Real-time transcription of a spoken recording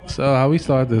So how we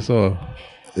start this off?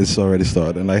 It's already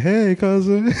started. Like, hey,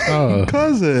 cousin. Oh.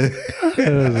 Cousin.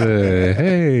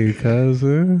 Hey,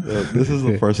 cousin. This is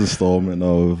the first installment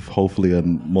of hopefully a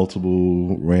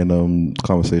multiple random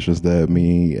conversations that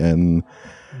me and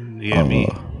me.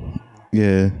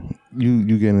 Yeah,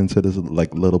 you get into this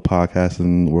like little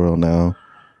podcasting world now.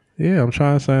 Yeah, I'm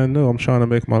trying something new. I'm trying to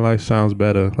make my life sounds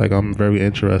better. Like I'm very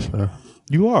interesting.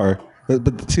 You are,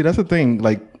 but see, that's the thing.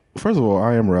 Like, first of all,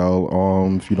 I am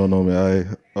Raul. If you don't know me,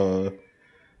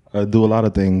 I do a lot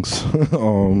of things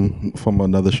from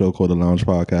another show called The Lounge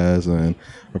Podcast, and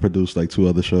I produce like 2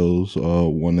 other shows.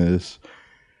 One is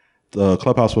the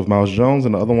Clubhouse with Miles Jones,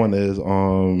 and the other one is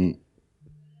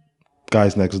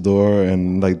Guys Next Door,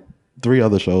 and like 3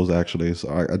 other shows actually. So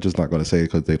I'm just not going to say it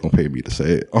because they don't pay me to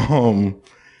say it.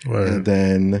 And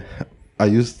then I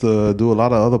used to do a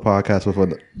lot of other podcasts with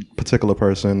a particular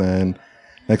person, and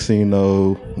next thing you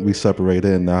know, we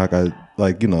separated, and now I got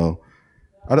like, you know,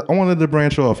 I wanted to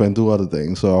branch off and do other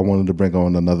things, so I wanted to bring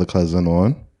on another cousin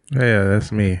on. Yeah,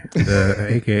 that's me, the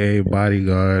AKA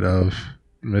bodyguard of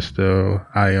Mr.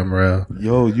 I Am Real.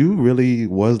 Yo, you really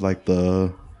was like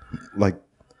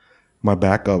my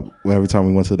backup every time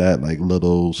we went to that like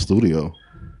little studio.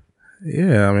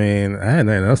 Yeah, I mean, I had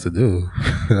nothing else to do.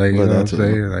 Like, you know what I'm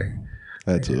saying? Like,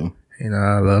 that too. You know,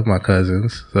 I love my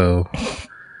cousins, so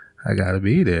I gotta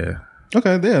be there.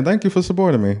 Okay, yeah. Thank you for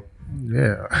supporting me.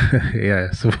 Yeah, yeah,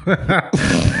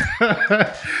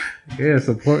 yeah,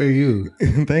 supporting you.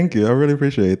 Thank you. I really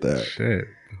appreciate that. Shit.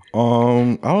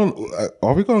 I don't.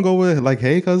 Are we gonna go with like,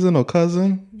 hey, cousin or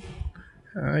cousin?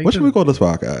 What should we call this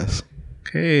podcast?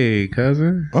 Hey,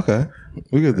 cousin. Okay,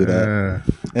 we could do that.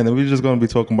 And then we're just gonna be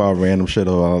talking about random shit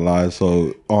of our lives. So,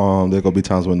 there gonna be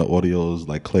times when the audio is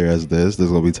like clear as this. There's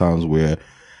gonna be times where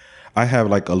I have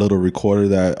like a little recorder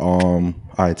that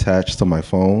I attach to my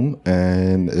phone,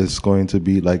 and it's going to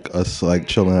be like us like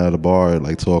chilling at a bar,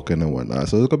 like talking and whatnot.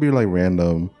 So it's gonna be like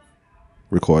random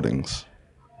recordings,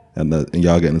 and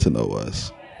y'all getting to know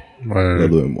us a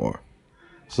little bit more.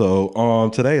 So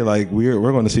today, like we're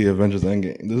going to see Avengers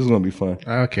Endgame. This is going to be fun.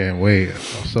 I can't wait.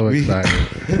 I'm so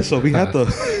excited. So we have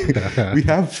we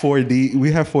have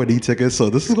 4D tickets. So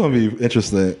this is going to be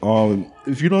interesting.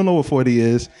 If you don't know what 4D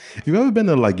is, if you've ever been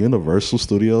to like Universal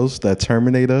Studios, that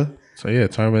Terminator. So yeah,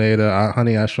 Terminator,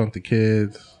 Honey, I Shrunk the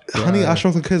Kids. Honey, I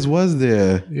Shrunk the Kids was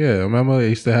there. Yeah, remember they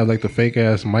used to have like the fake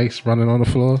ass mics running on the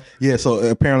floor. Yeah, so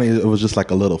apparently it was just like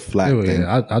a little flat thing.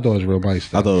 Yeah, I thought it was real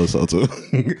mics. I thought it was so too.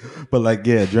 But like,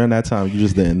 yeah, during that time, you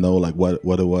just didn't know like what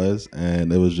it was,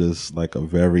 and it was just like a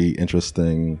very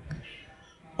interesting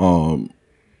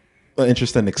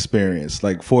experience.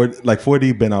 Like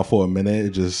 4D been out for a minute. It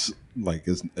just like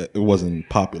it wasn't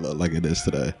popular like it is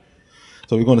today.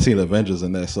 So we're going to see the Avengers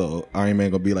in there. So Iron Man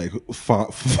going to be like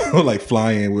like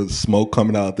flying with smoke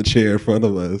coming out the chair in front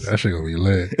of us. That shit going to be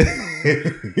lit.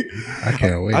 I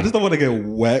can't wait. I just don't want to get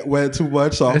wet too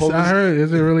much. So I heard,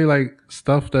 is it really like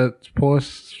stuff that's pores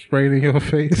sprayed in your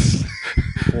face?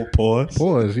 Pores?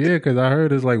 Pores, yeah, because I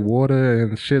heard it's like water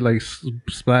and shit like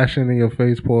splashing in your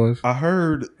face, pores. I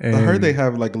heard they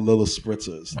have like little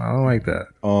spritzers. I don't like that.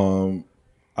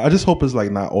 I just hope it's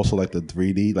like not also like the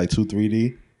 3D, like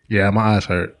 3D. Yeah, my eyes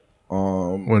hurt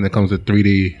when it comes to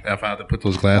 3D. If I have to put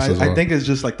those glasses on. I think it's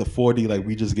just like the 4D, like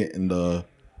we just getting the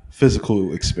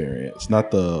physical experience,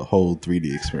 not the whole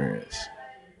 3D experience.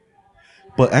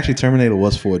 But actually, Terminator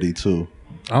was 4D too.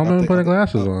 I don't remember putting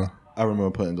glasses on. I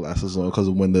remember putting glasses on because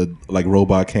when the like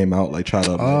robot came out, like try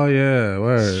to. Oh yeah,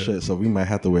 word. Shit. So we might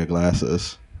have to wear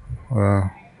glasses. Wow.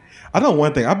 I know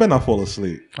one thing. I better not fall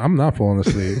asleep. I'm not falling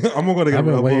asleep. I'm gonna get. I've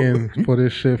been waiting for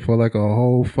this shit for like a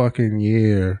whole fucking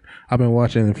year. I've been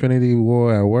watching Infinity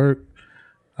War at work.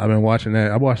 I've been watching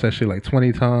that. I watched that shit like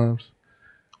 20 times.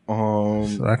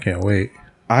 So I can't wait.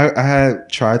 I had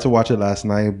tried to watch it last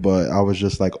night, but I was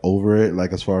just like over it.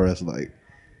 Like as far as like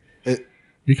it.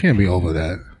 You can't be over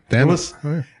that. Damn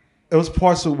it was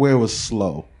parts of where it was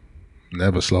slow.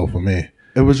 Never slow for me.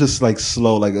 It was just like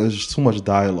slow, like it was just too much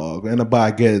dialogue. And but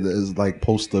I get it is like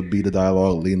supposed to be the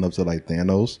dialogue leading up to like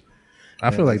Thanos.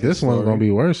 I feel like this one's gonna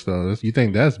be worse though. You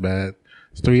think that's bad?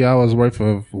 It's 3 hours worth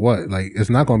of what? Like it's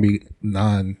not gonna be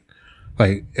like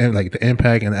the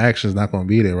impact and the action is not gonna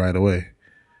be there right away.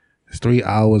 It's 3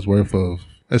 hours worth of,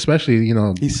 especially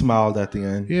he smiled at the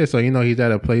end. Yeah, so he's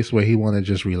at a place where he want to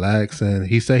just relax, and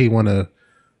he said he want to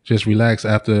just relax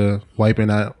after wiping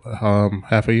out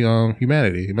half of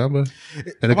humanity. Remember?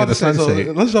 And look at the sunset.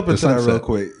 So let's jump into that real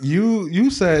quick. You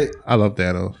said I love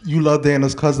Thanos. You love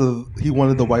Thanos because he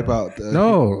wanted to wipe out.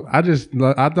 No, I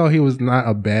thought he was not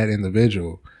a bad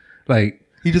individual. Like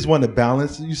he just wanted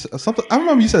balance. Something. I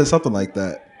remember you said something like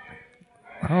that.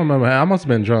 I don't remember. I must have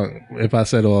been drunk if I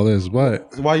said all this,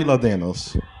 but Why you love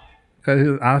Thanos?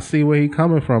 because I see where he's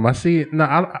coming from. I see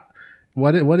no.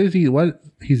 What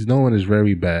he's doing is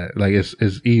very bad. Like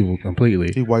it's evil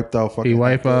completely. He wiped out fucking. He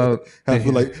wiped out.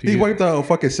 He wiped out a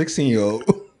fucking 16-year-old.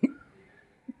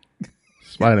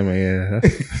 Spider-Man.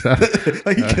 Yeah.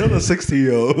 Like he killed a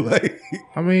 16-year-old. Like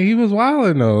I mean, he was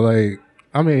wilding though. Like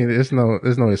I mean, there's no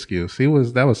excuse.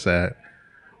 That was sad.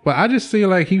 But I just see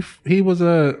like he was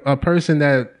a person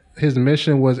that his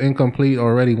mission was incomplete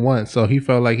already once, so he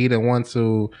felt like he didn't want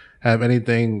to have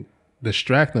anything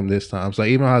distract him this time. So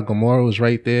even how Gamora was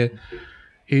right there,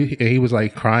 he was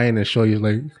like crying and showing you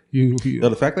like you. Yo,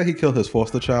 the fact that he killed his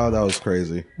foster child, that was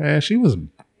crazy. Man, she was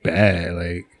bad.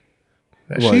 Like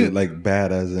what, like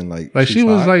bad as in like she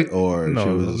was hot, like or no, she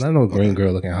was not no green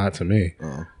girl looking hot to me.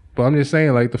 Oh. But I'm just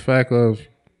saying like the fact of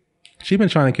she been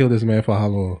trying to kill this man for how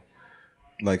long?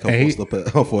 Like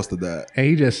her foster dad. And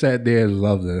he just sat there and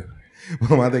loved her.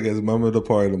 Well, my thing is, remember the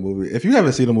part of the movie? If you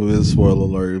haven't seen the movie, it's a spoiler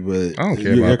alert, but I don't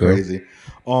care you're about crazy.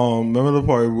 Remember the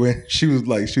part when she was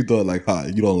like, she thought like,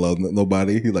 "Hi, you don't love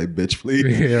nobody." He like, "Bitch, please."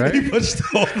 Yeah, right? He punched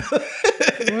on.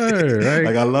 Word, right?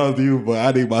 Like I love you, but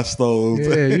I need my stones.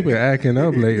 Yeah, you been acting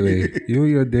up lately. You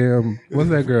and your damn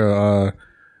what's that girl?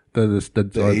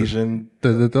 The Asian,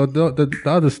 the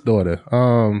other daughter.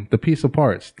 The piece of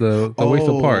parts, the waste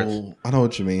of parts. I know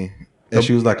what you mean. And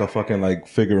she was like a fucking like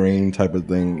figurine type of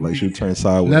thing. Like she would turn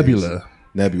sideways.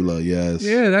 Nebula, yes.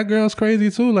 Yeah, that girl's crazy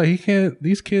too. Like he can't.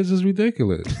 These kids is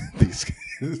ridiculous. These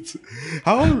kids.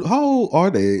 How old are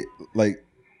they? Like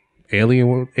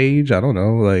alien age? I don't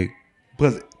know. Like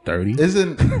because 30.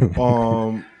 Isn't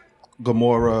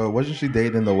Gamora? Wasn't she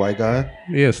dating the white guy?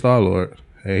 Yeah, Star-Lord.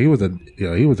 Hey, he was a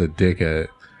dickhead.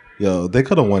 Yo, they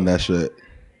could have won that shit.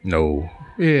 No.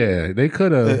 Yeah, they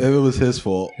could have. It was his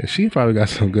fault. She probably got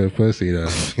some good pussy though.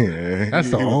 Yeah, that's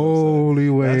the only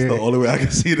way. That's the only way I can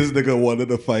see this nigga wanted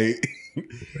to fight.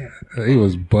 He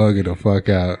was bugging the fuck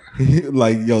out.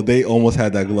 Like yo, they almost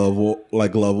had that glove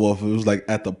off. It was like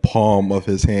at the palm of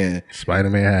his hand.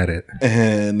 Spider-Man had it,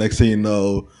 and next thing you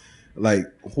know, like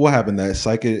what happened? That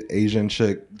psychic Asian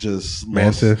chick just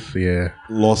lost her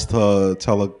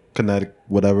telekinetic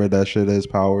whatever that shit is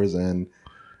powers and.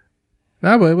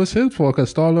 Nah, but it was his fault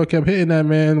because Star-Lord kept hitting that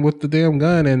man with the damn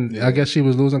gun, and I guess she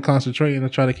was losing concentration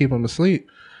and trying to keep him asleep.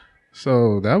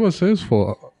 So that was his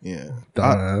fault. Yeah,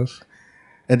 dumbass.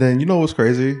 And then you know what's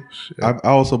crazy? I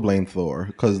also blame Thor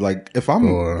because like if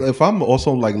I'm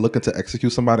also like looking to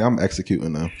execute somebody, I'm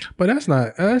executing them. But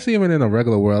that's even in a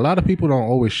regular world. A lot of people don't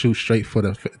always shoot straight to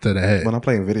the head. When I'm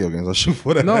playing video games, I shoot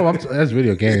for the head. That's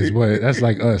video games, but that's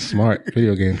like us smart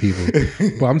video game people.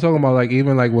 But I'm talking about like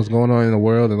even like what's going on in the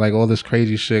world and like all this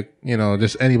crazy shit. You know,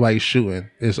 just anybody shooting.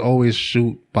 It's always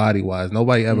shoot body wise.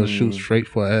 Nobody ever shoots straight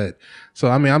for a head. So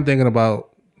I mean, I'm thinking about.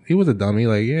 He was a dummy.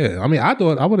 Like, yeah. I mean, I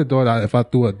would have thought if I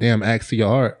threw a damn axe to your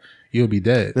heart, you'll be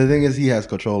dead. The thing is, he has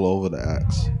control over the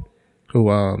axe. Who,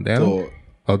 Thor?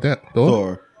 Oh,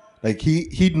 Thor. Like,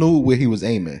 he knew where he was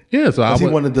aiming. Yeah, so he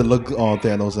wanted to look on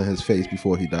Thanos in his face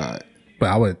before he died. But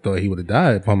I would have thought he would have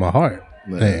died from a heart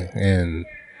thing. And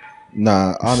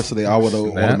nah, honestly, I would have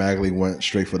automatically went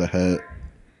straight for the head.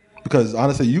 Because,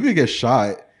 honestly, you could get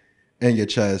shot in your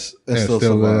chest and still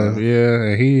survive.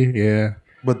 Yeah.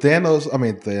 But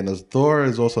Thor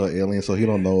is also an alien, so he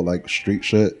don't know like street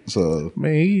shit. So I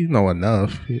mean, he know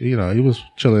enough. You know, he was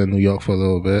chilling in New York for a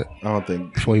little bit. I don't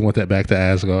think before he went back to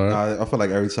Asgard. I feel like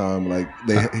every time like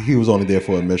he was only there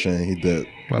for a mission, and he did.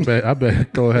 I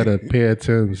bet Thor had a pair of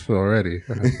Tims already.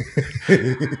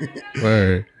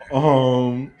 Word.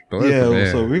 So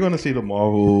we're gonna see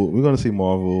Marvel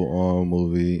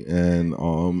movie,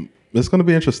 and it's gonna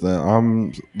be interesting.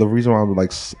 The reason why I'm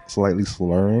like slightly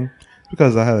slurring.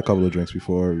 Because I had a couple of drinks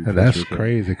before. And that's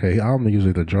crazy, because I'm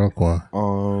usually the drunk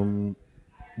one.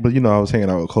 But, you know, I was hanging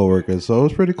out with coworkers, so it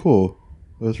was pretty cool.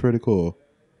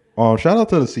 Shout out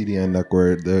to the CDN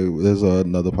Network. There's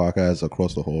another podcast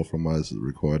across the hall from us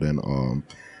recording.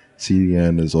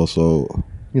 CDN is also,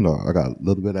 you know, I got a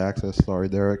little bit of access. Sorry,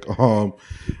 Derek.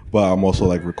 But I'm also,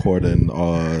 like, recording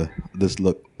this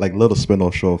little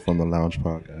spin-off show from the Lounge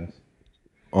podcast.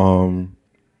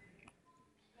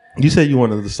 You said you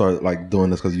wanted to start like doing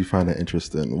this because you find it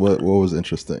interesting. What was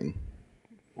interesting?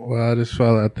 Well, this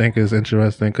fella I think is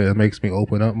interesting because it makes me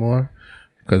open up more.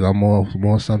 Because I'm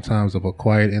more sometimes of a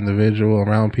quiet individual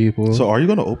around people. So are you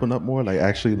gonna open up more? Like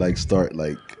actually like start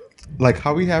like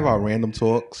how we have our random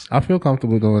talks? I feel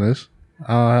comfortable doing this.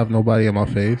 I don't have nobody in my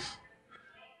face.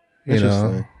 You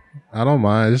know, I don't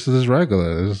mind. This is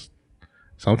regular.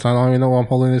 Sometimes I don't even know why I'm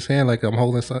holding his hand like I'm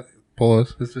holding something.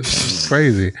 Pause. This is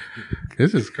crazy.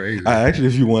 This is crazy. Actually,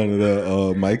 if you wanted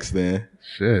a mic stand,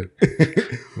 Shit. I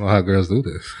don't know how girls do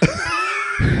this.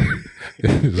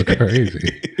 This is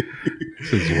crazy.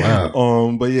 This is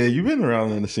wild. But yeah, you've been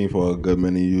around in the scene for a good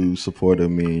minute. You supported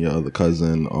me and your other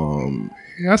cousin.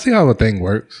 Yeah, I see how a thing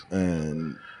works.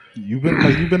 And you've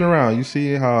been around. You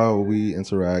see how we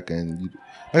interact, and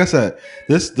like I said,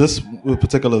 this in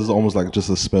particular is almost like just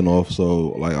a spinoff. So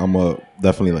like I'm gonna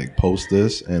definitely like post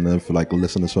this, and then for like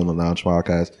listeners on the Lounge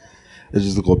podcast, it's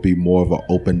just gonna be more of an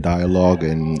open dialogue,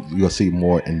 and you'll see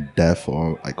more in depth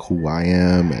on like who I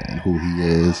am and who he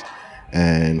is,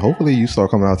 and hopefully you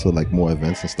start coming out to like more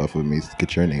events and stuff with me to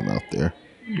get your name out there.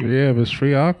 Yeah, if it's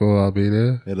free alcohol, I'll be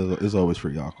there. It's always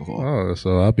free alcohol. Oh,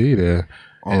 so I'll be there.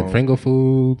 And finger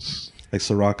foods. Like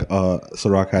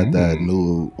Ciroc had that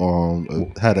new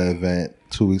had an event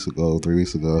 2 weeks ago, 3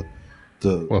 weeks ago.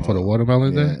 For the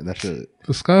watermelon yeah, day? That shit.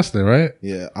 Disgusting, right?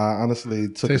 Yeah, I honestly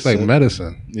took tastes like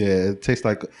medicine. Yeah, it tastes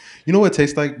like, you know what it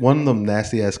tastes like? One of them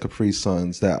nasty ass Capri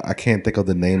Suns that I can't think of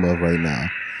the name of right now.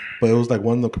 But it was like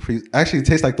one of the Capri. Actually, it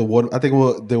tastes like the water. I think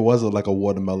there was like a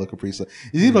watermelon Capri Sun.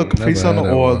 Is either a Capri Sun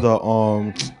or the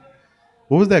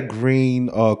what was that green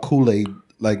Kool-Aid?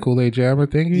 Like Kool-Aid jammer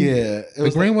thingy? Yeah.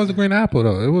 The green was the green apple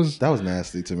though. That was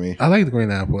nasty to me. I like the green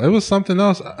apple. It was something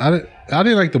else. I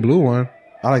didn't like the blue one.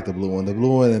 I like the blue one. The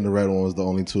blue one and the red one was the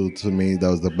only two to me that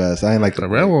was the best. I didn't like the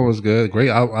red one was good. Great.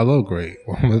 I love grape.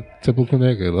 I'm a typical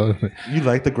nigga. Love it. You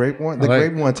like the grape one? The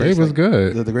grape one tastes was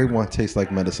good. The grape one tastes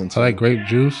like medicine too. I like grape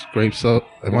juice, grape soda.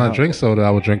 If I drink soda,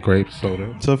 I would drink grape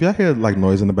soda. So if y'all hear like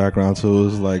noise in the background too,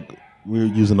 it's like we're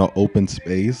using an open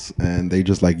space and they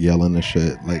just like yelling and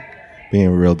shit, like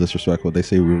being real disrespectful. They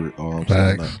say we're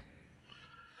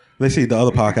they see the other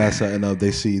podcast setting up.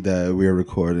 They see that we're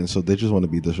recording, so they just want to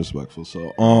be disrespectful.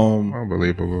 So,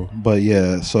 unbelievable. But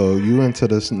yeah, so you into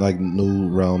this like new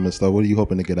realm and stuff. What are you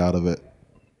hoping to get out of it?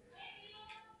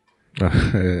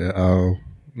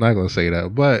 Not gonna say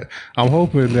that, but I'm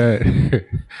hoping that.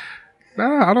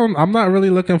 I'm not really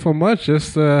looking for much.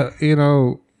 Just I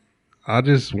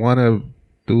just want to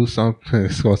do something.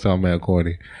 It's gonna sound mad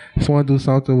corny. Just want to do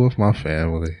something with my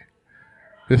family.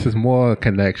 This is more a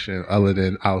connection other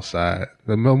than outside.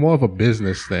 More of a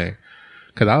business thing.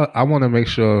 Because I want to make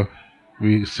sure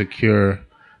we secure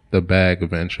the bag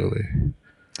eventually.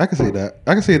 I can see that.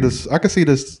 I can see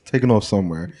this taking off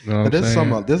somewhere. You know there's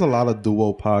a lot of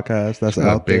duo podcasts that's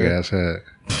out there. Big ass head.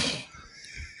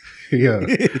 Yeah.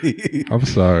 I'm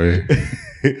sorry.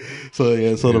 So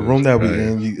the room that we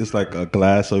in, it's like a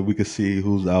glass, so we can see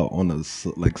who's out on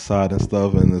the like side and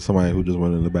stuff, and then somebody who just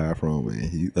went in the bathroom.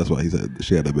 And that's why he said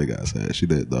she had a big ass head. She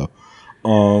did though.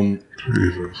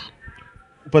 Jesus.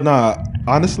 But nah,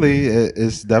 honestly,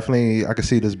 it's definitely, I can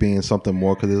see this being something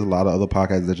more because there's a lot of other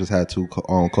podcasts that just had two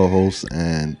co-hosts,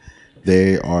 and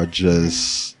they are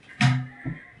just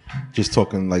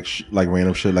talking like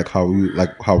random shit, like how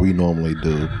we normally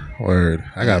do. Word.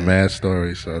 I got mad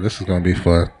stories, so this is gonna be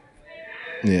fun.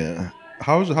 Yeah.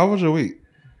 How was your week?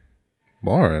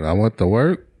 Boring. I went to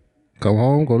work, come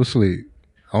home, go to sleep.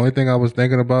 Only thing I was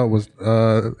thinking about was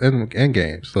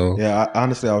Endgame. So yeah,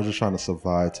 honestly, I was just trying to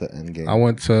survive to Endgame.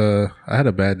 I had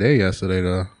a bad day yesterday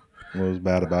though. What was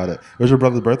bad about it? It was your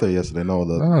brother's birthday yesterday. No,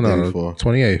 the day before.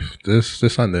 28th.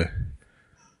 This Sunday.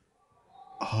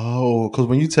 Oh, because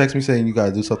when you text me saying you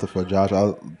gotta do something for Josh,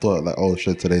 I thought like, oh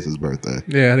shit, today's his birthday.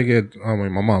 Yeah, I had to get. I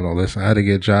mean, my mom don't listen. I had to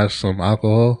get Josh some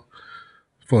alcohol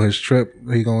for his trip.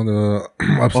 He going to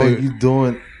upstate. Oh, you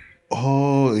doing?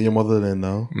 Oh, your mother didn't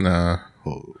know? Nah.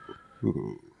 Oh.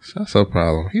 That's a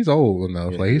problem. He's old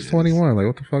enough. Yeah, like he's 21. Like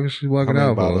what the fuck is she walking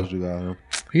out for? How many bottles you got him?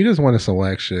 He just wanted some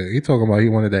whack shit. He talking about he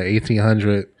wanted that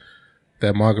 1800,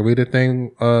 that margarita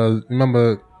thing.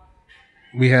 Remember?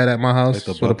 We had at my house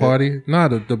for the party. Nah,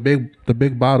 the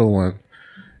big bottle one.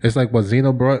 It's like what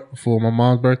Zeno brought for my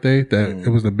mom's birthday. That it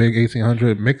was the big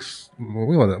 1800 mix,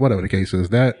 whatever the case is.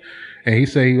 That, and he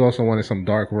said he also wanted some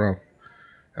dark rum.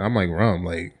 And I'm like, rum,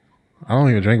 like I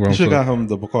don't even drink rum. You should got him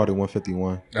the Bacardi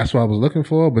 151. That's what I was looking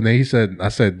for. But then I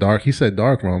said dark. He said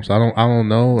dark rum. So I don't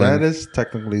know. That is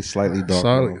technically slightly dark.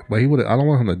 Rum. But I don't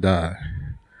want him to die.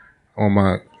 On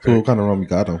my. So what kind of rum you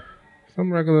got him?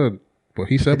 Some regular. But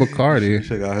he said Bacardi. You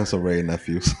should got him some Ray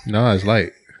nephews. No, it's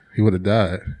light. He would have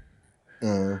died.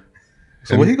 So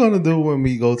what he gonna do when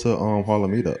we go to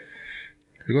Harlem Meetup?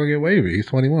 He gonna get wavy. He's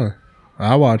 21.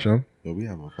 I'll watch him. But we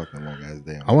have a fucking long ass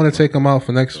day. I want to take him out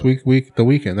for next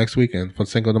weekend for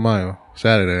Cinco de Mayo,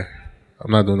 Saturday.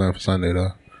 I'm not doing that for Sunday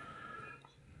though.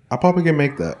 I probably can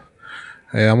make that.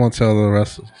 Hey, I'm gonna tell the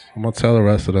rest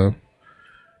of them.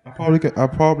 I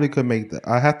probably could make that.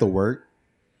 I have to work.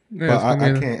 Yeah,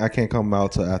 but I can't come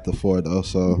out till after 4 though.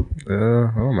 So yeah,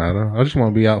 it don't matter. I just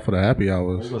want to be out for the happy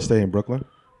hours. You gonna stay in Brooklyn?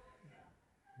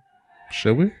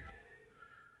 Should we?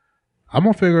 I'm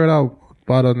gonna figure it out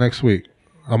by the next week.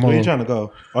 Where you trying to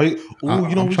go? Are you? Ooh,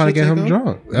 you know, I'm trying to get him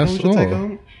drunk. That's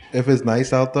all. If it's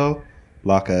nice out though,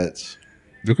 Blockheads.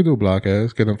 You could do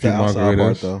Blockheads. Get them a few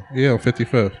margaritas. Though. Yeah,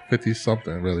 55th, 50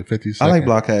 something, really 50. I like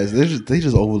Blockheads. They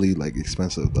just overly like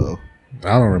expensive though.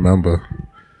 I don't remember.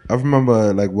 I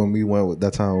remember like when we went with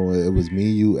that time. It was me,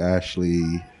 you, Ashley,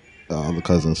 other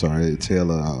cousin. Sorry,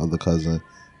 Taylor, our other cousin,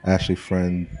 Ashley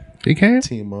friend. He came.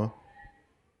 Tima.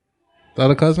 The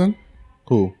other cousin.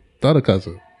 Who? The other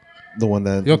cousin. The one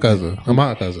that your cousin. Or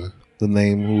my cousin. The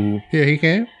name who? Yeah, he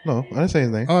came. No, I didn't say his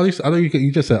name. Oh, at least I know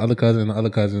you just said other cousin, the other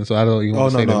cousin. So I don't even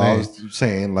want to say the name. I was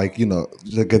saying like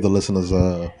to give the listeners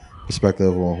a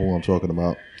perspective on who I'm talking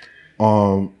about.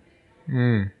 Our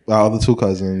other two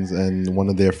cousins and one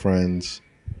of their friends,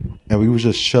 and we was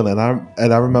just chilling. I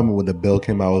remember when the bill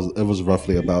came out, it was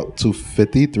roughly about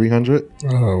 $250, $300.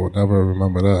 Oh, I never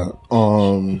remember that.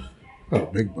 Oh,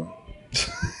 big buck.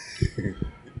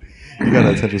 You got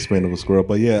an attention span of a squirrel,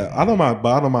 but yeah, I don't mind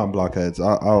Blockheads.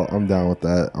 I'm down with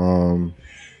that.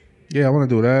 Yeah, I want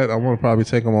to do that. I want to probably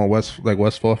take them on West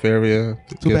 4th area.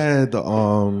 Too bad the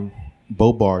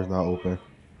boat bar is not open.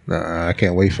 Nah, I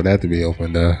can't wait for that to be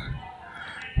open though.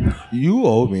 You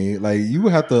owe me. Like you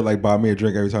would have to like buy me a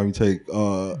drink every time you take.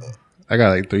 I got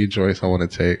like 3 joints I want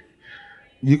to take.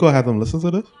 You gonna have them listen to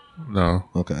this? No.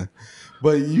 Okay,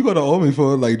 but you gonna owe me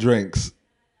for like drinks.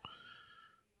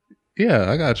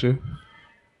 Yeah, I got you.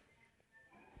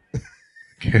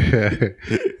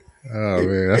 Oh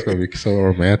man, that's gonna be so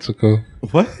romantical.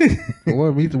 What?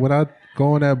 When I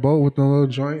go on that boat with the little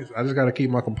joints, I just gotta keep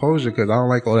my composure because I don't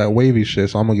like all that wavy shit,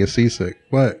 so I'm gonna get seasick.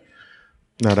 What?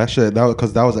 No,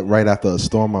 that was right after a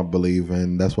storm, I believe,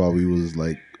 and that's why we was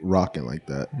like rocking like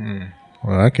that.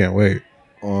 Well, I can't wait.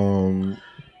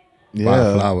 Yeah.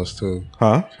 Buy flowers too.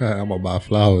 Huh? I'm gonna buy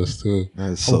flowers too.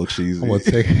 That's so cheesy. I'm gonna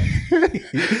take.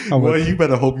 Well, you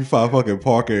better hope you find fucking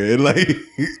Parker and like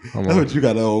that's what you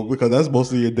gotta hope because that's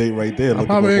most of your date right there. I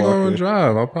probably ain't gonna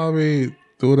drive. I'll probably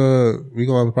we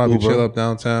gonna probably Uber. Chill up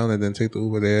downtown and then take the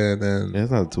Uber there and then. Yeah,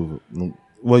 it's not too.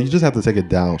 Well, you just have to take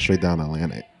it straight down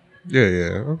Atlantic.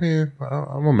 Yeah. I mean,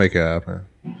 I'm gonna make it happen.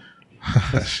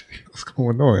 What's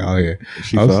going on out here?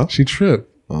 She tripped.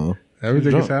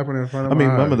 Everything is happening in front of me.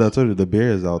 Remember that I told you the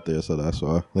beer is out there, so that's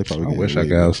why they probably. I wish I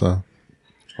could have some.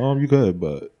 You could,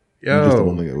 but you just don't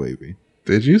want to get wavy.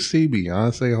 Did you see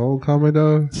Beyonce Homecoming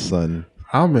though? Son,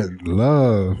 I'm in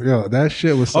love. Yo, that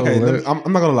shit was so lit.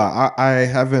 I'm not gonna lie. I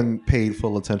haven't paid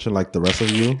full attention like the rest of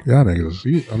you. Y'all niggas,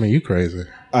 you crazy.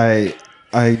 I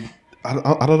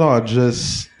don't know. I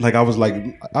just like I was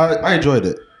like I enjoyed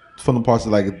it from the parts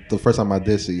of like the first time I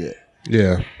did see it.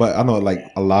 Yeah, but I know like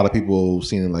a lot of people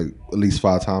seen it like at least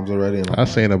 5 times already. And I've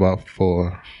seen it about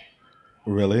 4.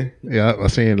 Really? Yeah, I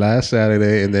seen it last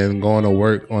Saturday, and then going to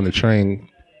work on the train.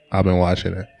 I've been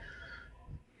watching it.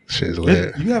 Shit's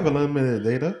lit. You have unlimited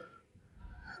data?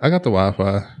 I got the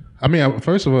Wi-Fi. I mean,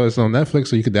 first of all, it's on Netflix,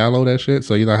 so you can download that shit,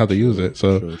 so you don't have to use it.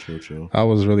 So true. I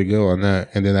was really good on that.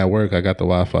 And then at work, I got the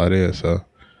Wi-Fi there, so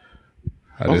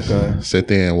I just sit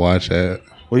there and watch that.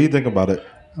 What do you think about it?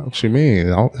 What you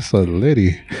mean? It's a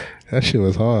litty. That shit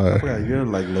was hard. I forgot you're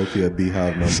like low-key a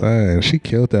Beehive member. Son, she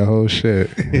killed that whole shit.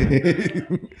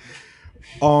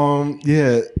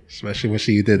 Yeah. Especially when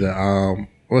she did the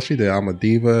she did I'm a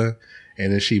Diva,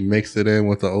 and then she mixed it in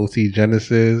with the OT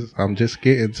Genesis. I'm just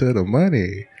getting to the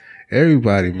money.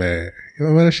 Everybody mad. You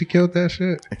know when she killed that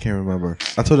shit? I can't remember.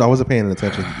 I told you I wasn't paying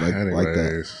attention like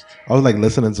that. I was like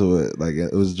listening to it, like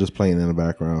it was just playing in the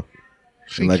background.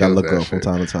 And, like I look up from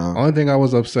time to time. Only thing I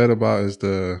was upset about is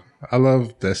I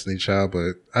love Destiny Child,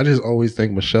 but I just always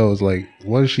think Michelle is like,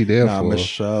 what is she there for?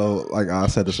 Michelle, like I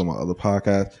said this on my other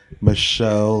podcast,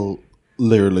 Michelle,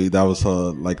 literally, that was her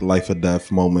like life or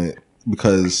death moment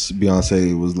because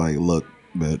Beyonce was like, look,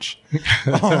 bitch,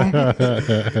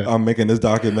 I'm making this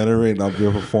documentary and I'm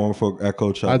going to perform at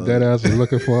Coachella. I dead ass was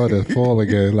looking for her to fall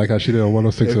again, like how she did on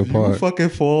 106 If Apart. you fucking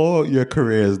fall, your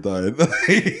career is done.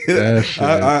 I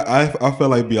feel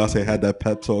like Beyonce had that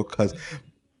pep talk because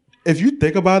if you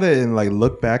think about it and like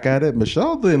look back at it,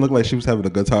 Michelle didn't look like she was having a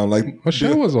good time. Like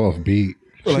Michelle was off beat.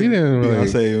 She didn't really.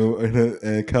 Beyonce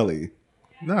and Kelly.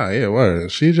 Nah, yeah, word.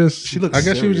 She looked. I guess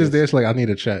serious. She was just there. She's like, I need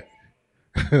a check.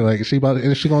 Like she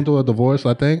gonna do a divorce,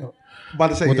 I think.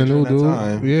 About to say with the new dude.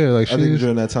 Time. Yeah, like I think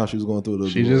during that time she was going through the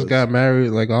She divorce. just got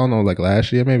married, like I don't know, like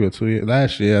last year, maybe 2 years.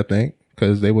 Last year, I think,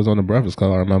 because they was on the Breakfast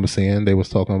Club. I remember seeing they was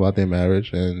talking about their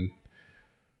marriage, and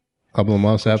a couple of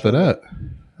months after that,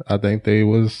 I think they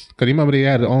was because you remember they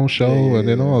had their own show and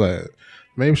then all that.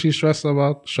 Maybe she's stressed out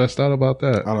about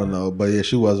that. I don't know, but yeah,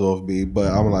 she was off beat.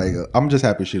 But I'm like, I'm just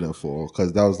happy she didn't fall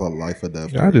because that was a life or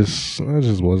death. I just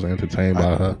wasn't entertained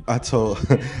by her.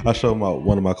 I showed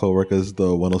one of my coworkers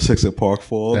the 106 at Park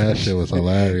fall. That shit was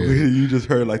hilarious. You just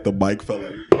heard like the bike fell.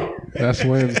 That's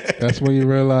when you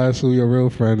realize who your real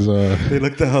friends are. They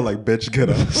looked at her like, bitch, get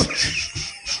up.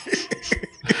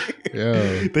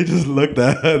 Yeah. They just looked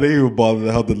at her. They even bothered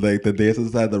to help the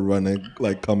dancers had to run and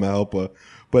like come and help her.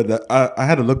 But I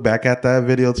had to look back at that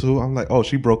video too. I'm like, oh,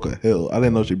 she broke a hill. I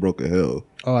didn't know she broke a hill.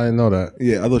 Oh, I didn't know that.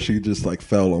 Yeah, I thought she just like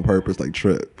fell on purpose, like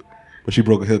trip. But she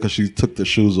broke a hill because she took the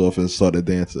shoes off and started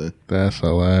dancing. That's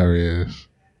hilarious.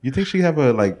 You think she have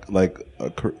a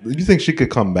you think she could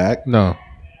come back? No.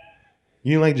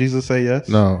 You like Jesus Say Yes?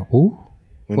 No. Who?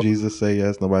 When Jesus say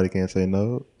yes, nobody can say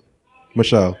no.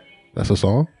 Michelle. That's a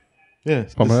song? Yeah.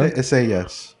 It's Say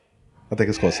Yes. I think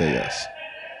it's called Say Yes.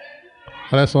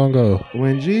 How that song go?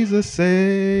 When Jesus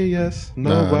say yes,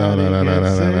 nobody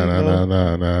can say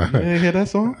no. You didn't hear that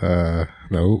song?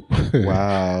 Nope.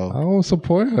 Wow. I don't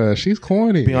support her. She's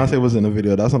corny. Beyonce was in the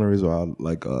video. That's one of the reasons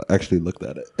why I actually looked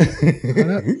at it.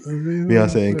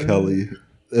 Beyonce and Kelly.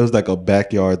 It was like a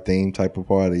backyard theme type of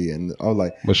party, and I was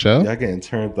like, Michelle, y'all getting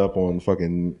turned up on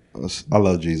fucking. I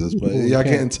love Jesus, but y'all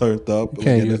getting turned up. You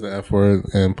can't use the F word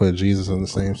and put Jesus in the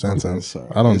same sentence.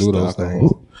 I don't do those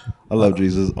things. I love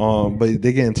Jesus. But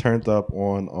they getting turned up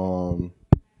on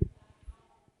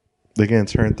They're getting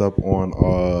turned up on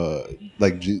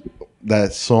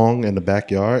that song in the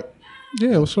backyard.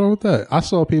 Yeah, what's wrong with that? I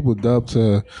saw people dub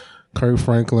to Kirk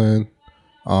Franklin.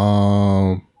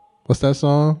 What's that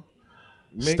song?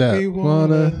 Make me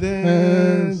wanna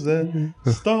dance and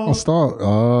stomp.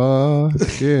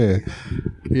 Yeah.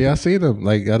 Yeah, I seen them.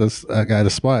 Like, I got a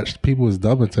spot. People was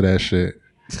dubbing to that shit.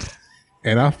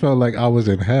 And I felt like I was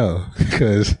in hell.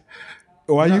 Because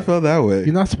why you feel that way?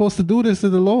 You're not supposed to do this to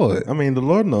the Lord. I mean, the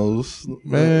Lord knows.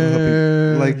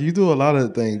 Man. Like, you do a lot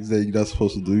of things that you're not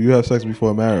supposed to do. You have sex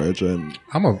before marriage, and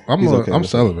I'm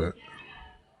celibate.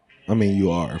 I mean,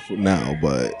 you are now,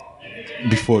 but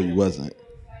before you wasn't.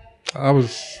 I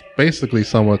was basically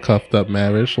somewhat cuffed up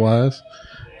marriage-wise.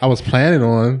 I was planning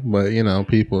on, but,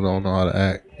 people don't know how to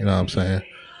act. You know what I'm saying?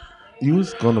 You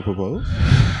was going to propose?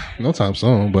 No time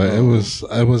soon, but I was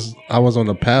on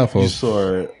the path of... You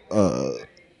saw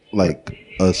like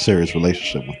a serious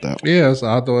relationship with that. Yeah, so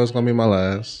I thought it was going to be my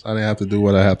last. I didn't have to do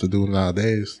what I have to do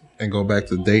nowadays and go back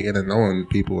to dating and knowing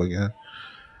people again.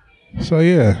 So,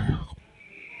 yeah.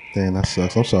 Damn, that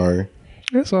sucks. I'm sorry.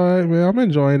 It's all right, man. I'm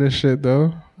enjoying this shit,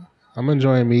 though. I'm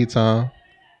enjoying me time.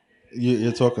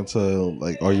 You're talking to,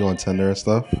 like, are you on Tinder and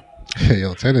stuff?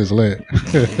 Yo, Tinder's lit.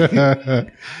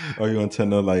 Are you on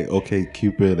Tinder like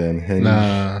OkCupid and Hinge?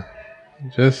 Nah,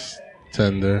 just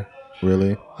Tinder.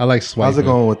 Really? I like swiping. How's it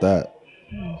going with that?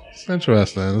 It's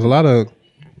interesting. There's a lot of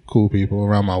cool people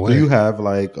around my way. Do you have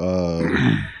like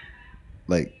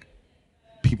like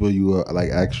people you like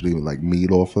actually like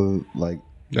meet off of like?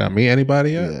 Yeah, meet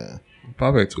anybody yet? Yeah,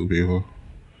 probably 2 people.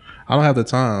 I don't have the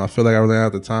time. I feel like I really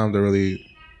have the time to really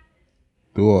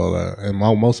do all that. And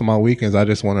most of my weekends, I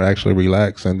just want to actually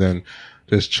relax and then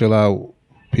just chill out.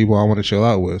 People I want to chill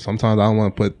out with. Sometimes I don't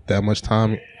want to put that much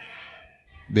time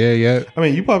there yet. I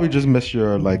mean, you probably just miss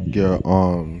your my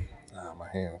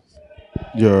hands.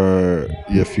 Your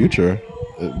future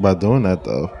by doing that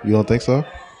though. You don't think so?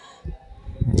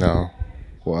 No.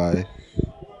 Why?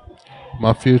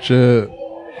 My future,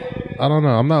 I don't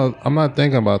know. I'm not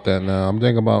thinking about that now. I'm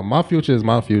thinking about my future is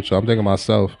my future. I'm thinking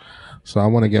myself. So I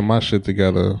want to get my shit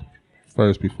together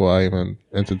first before I even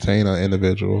entertain an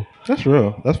individual. That's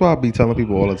real. That's why I be telling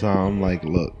people all the time, like,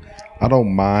 look, I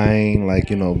don't mind, like,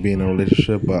 being in a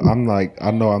relationship, but I'm like, I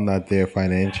know I'm not there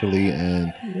financially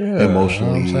and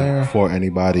emotionally for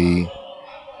anybody,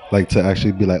 like, to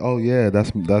actually be like, oh yeah,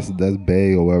 that's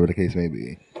bae or whatever the case may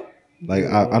be. Like,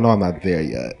 I know I'm not there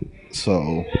yet,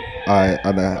 so I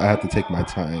have to take my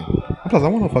time. Because I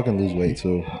want to fucking lose weight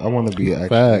too. I want to be actually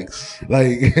Facts.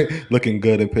 like looking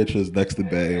good in pictures next to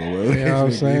bae or whatever. You know what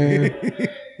I'm saying?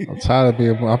 I'm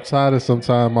tired of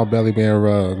sometimes my belly being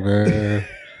rubbed, man.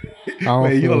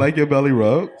 You don't like your belly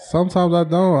rubbed? Sometimes I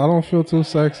don't. I don't feel too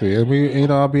sexy. I mean,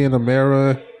 I'll be in the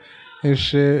mirror and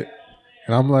shit,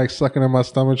 and I'm like sucking in my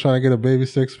stomach trying to get a baby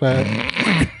 6-pack.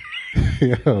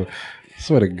 Yo,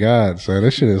 swear to God, son,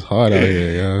 this shit is hard out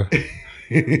here, yo.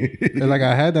 And like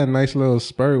I had that nice little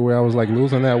spurt where I was like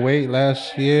losing that weight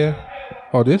last year.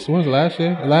 Oh, this was last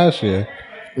year? Last year.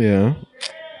 Yeah.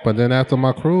 But then after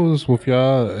my cruise with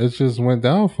y'all, it just went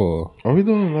down for. Are we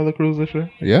doing another cruise this year?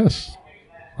 Yes.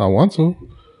 I want to.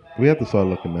 We have to start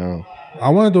looking now. I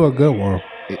want to do a good one.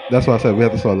 That's why I said we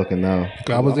have to start looking now.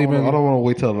 I don't want to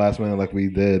wait till the last minute like we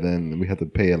did, and we had to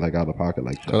pay it like out of pocket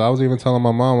like that. Because I was even telling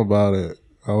my mom about it.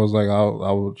 I was like,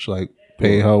 I would like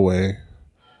pay her way.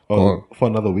 For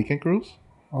another weekend cruise?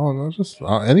 Oh no, just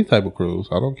any type of cruise.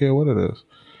 I don't care what it is.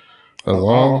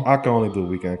 I can only do a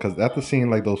weekend because after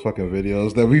seeing like those fucking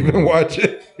videos that we've been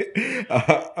watching,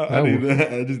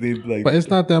 I just need like. But it's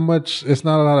not that much. It's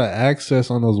not a lot of access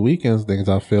on those weekends things.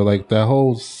 I feel like that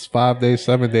whole 5 days,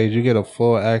 7 days, you get a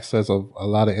full access of a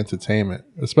lot of entertainment.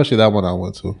 Especially that one I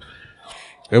went to.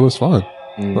 It was fun.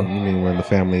 You mean when the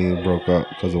family broke up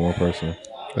because of one person?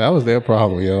 That was their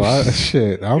problem, yo.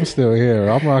 I'm still here.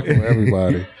 I'm rocking with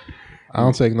everybody. I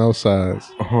don't take no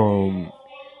sides.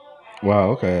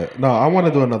 Wow. Okay. No, I want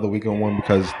to do another weekend one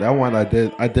because that one I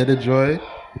did enjoy.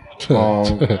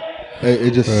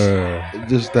 It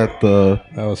just that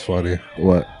that was funny.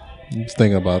 What? I'm just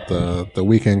thinking about the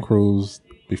weekend cruise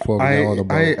before we got on the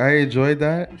boat. I enjoyed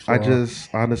that. I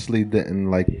just honestly didn't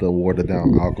like the watered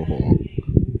down alcohol.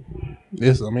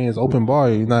 It's open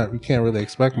bar. You can't really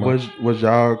expect much. Was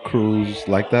y'all cruise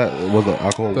like that? Was it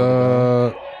alcohol?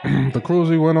 The cruise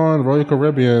we went on, Royal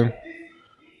Caribbean.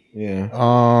 Yeah.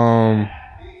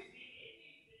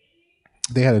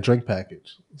 They had a drink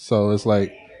package, so it's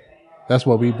like that's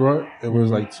what we brought. It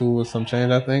was like 2 or some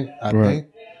change, I think. And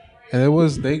it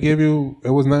was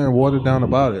it was nothing watered down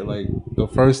about it. Like the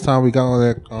first time we got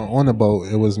on the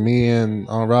boat, it was me and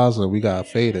Raza. We got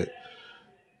faded.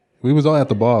 We was all at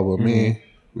the bar, but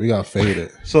we got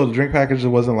faded. So the drink package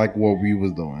wasn't like what we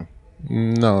was doing.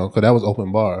 No, because that was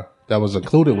open bar. That was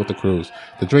included with the cruise.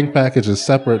 The drink package is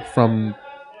separate from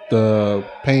the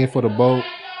paying for the boat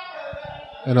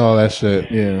and all that shit.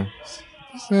 Yeah.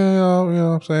 So, you know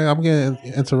what I'm saying? I'm getting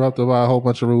interrupted by a whole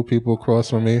bunch of rude people across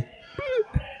from me.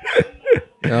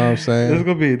 You know what I'm saying? This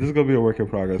is gonna be a work in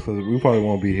progress because we probably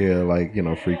won't be here like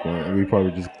frequent. We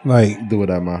probably just like do it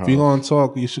at my house. If you're gonna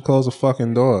talk, you should close the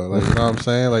fucking door. Like, you know what I'm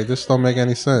saying? Like, this don't make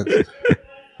any sense.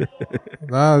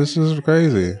 Nah, this is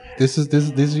crazy. This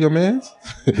is your man's?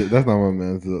 That's not my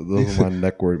man's. Those are my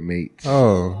network mates.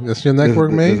 Oh, that's your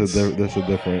network mates? There's a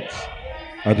difference.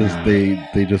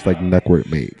 They just like network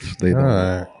mates. They don't.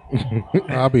 All right.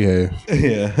 I'll behave.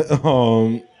 Yeah.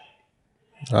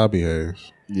 I'll behave.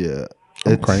 Yeah.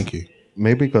 I'm cranky.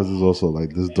 Maybe because it's also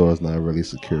like this door is not really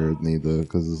secured neither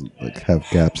because it's like have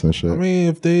gaps and shit. I mean,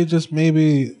 if they just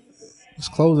maybe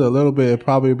just close it a little bit, it'd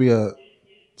probably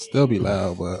still be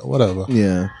loud, but whatever.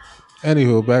 Yeah.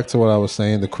 Anywho, back to what I was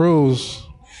saying. The cruise,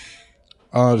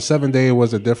 the 7 day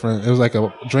was it was like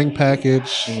a drink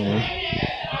package.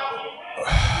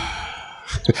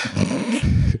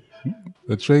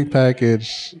 The drink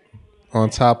package on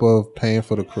top of paying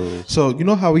for the cruise. So you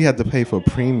know how we had to pay for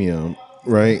premium,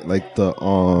 right? Like the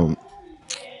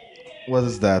what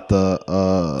is that?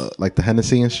 The like the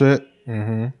Hennessy and shit.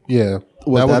 Mm-hmm. Yeah,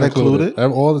 was that included?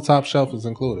 All the top shelf is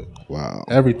included. Wow,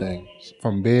 everything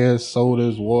from beers,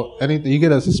 sodas, water, anything. You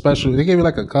get a special. They gave you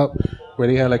like a cup where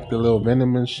they had like the little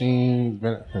vending machines.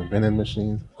 Vending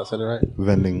machines. I said it right.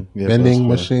 Vending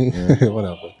machine. Yeah.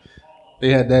 Whatever. They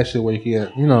had that shit where you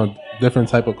get different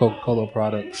type of Coca-Cola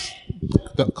products.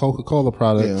 Yeah,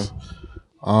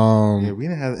 we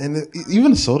didn't have, and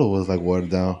even the soda was like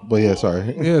watered down. But yeah,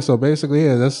 sorry. Yeah, so basically,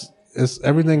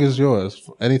 everything is yours.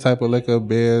 Any type of liquor,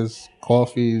 beers,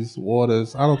 coffees,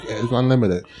 waters. I don't care. It's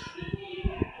unlimited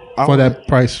for that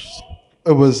price.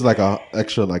 It was like a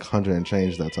extra like 100 and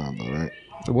change that time though, right?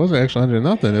 It wasn't extra 100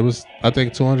 nothing. It was I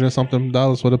think $200 something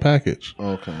for the package.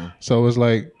 Okay. So it was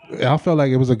like I felt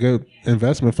like it was a good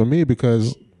investment for me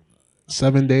because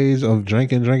 7 days of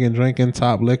drinking,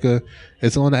 top liquor,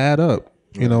 it's going to add up.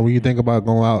 You know, when you think about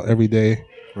going out every day,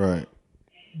 right?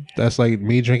 That's like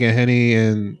me drinking Henny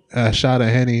and a shot of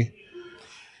Henny.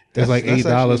 It's like $8,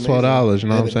 $12. You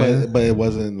know what I'm saying? But it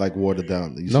wasn't like watered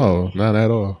down. No, not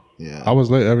at all. Yeah, I was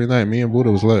lit every night. Me and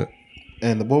Buddha was lit.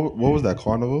 And what was that,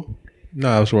 Carnival?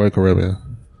 No, it was Royal Caribbean.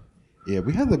 Yeah,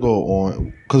 we had to go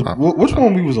on because which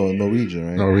one we was on? Norwegian,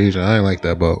 right? Norwegian. I ain't like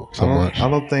that boat so much. I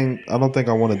don't think I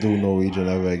want to do Norwegian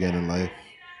ever again in life.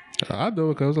 I do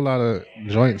it because there's a lot of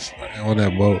joints on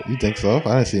that boat. You think so?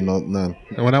 I didn't see none.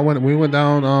 And when we went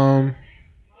down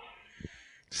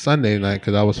Sunday night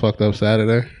because I was fucked up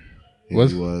Saturday. It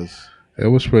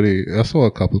was pretty. I saw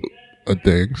a couple of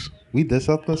things. We did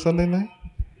something Sunday night.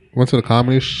 Went to the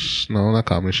comedy. No, not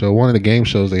comedy show. One of the game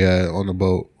shows they had on the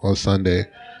boat on Sunday.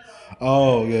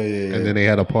 Oh yeah. And then they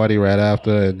had a party right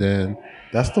after, and then.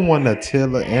 That's the one that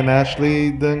Taylor and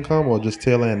Ashley didn't come, or just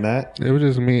Taylor and Nat? It was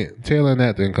just me. Taylor and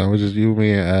Nat didn't come. It was just you,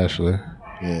 me, and Ashley.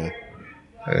 Yeah.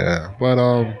 Yeah. But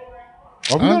are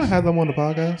we gonna have them on the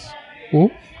podcast?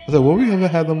 Who? I said, will we ever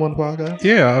have them on the podcast?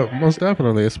 Yeah, most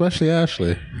definitely, especially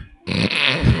Ashley.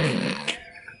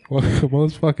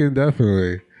 Most fucking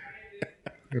definitely.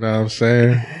 You know what I'm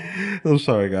saying? I'm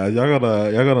sorry, guys. Y'all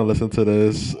gonna listen to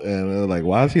this and like,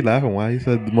 why is he laughing? Why he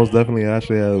said most definitely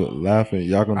Ashley laughing?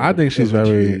 Y'all gonna? I think she's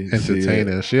very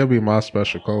entertaining. She'll be my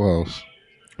special co-host.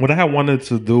 What I had wanted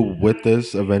to do with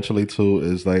this eventually too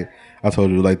is like I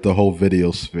told you, like the whole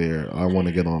video sphere. I want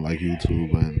to get on like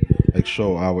YouTube and like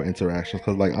show our interactions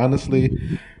because like honestly,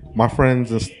 my friends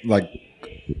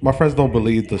don't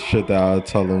believe the shit that I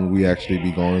tell them we actually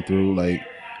be going through. Like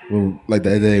the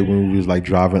other day when we was like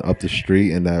driving up the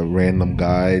street and that random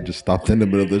guy just stopped in the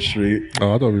middle of the street.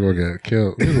 Oh, I thought we were gonna get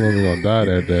killed. We were gonna die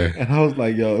that day. And I was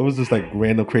like, yo, it was just like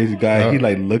random crazy guy. He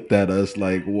like looked at us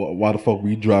like, why the fuck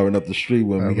we driving up the street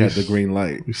when we had the green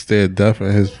light? We stared deaf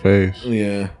in his face.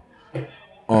 Yeah.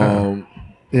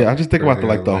 Yeah, I just think about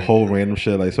the whole random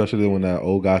shit, like especially when that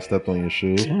old guy stepped on your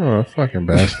shoe. Oh, fucking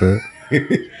bastard.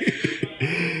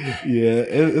 Yeah,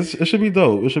 it should be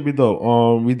dope. It should be dope.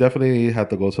 We definitely have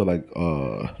to go to like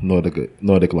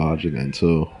Nordic Lodge again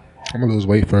too. I'm gonna lose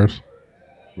weight first.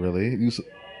 Really?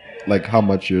 Like how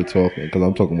much you're talking? Because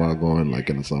I'm talking about going like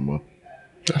in the summer.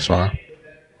 That's fine.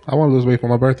 I want to lose weight for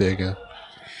my birthday again.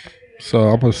 So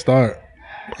I'm gonna start.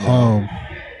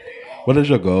 What is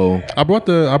your goal? I brought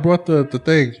the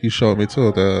thing you showed me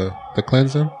too, the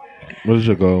cleansing. What is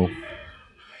your goal?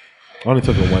 I only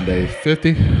took it one day.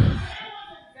 50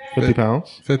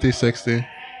 pounds? 50, 60.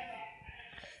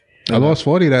 I lost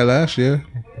 40 that last year.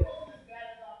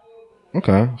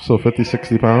 Okay, so 50,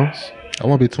 60 pounds. I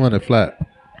want to be 200 flat.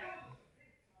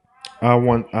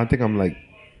 I think I'm a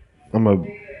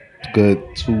good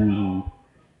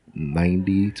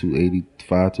 290,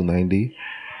 285, 290.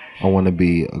 I want to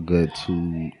be a good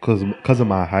because of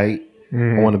my height.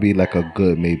 Mm-hmm. I want to be like a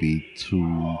good maybe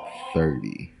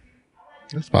 230.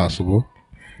 That's possible.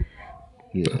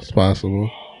 Yeah, that's possible.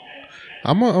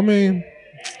 I mean,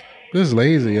 this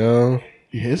lazy, yo.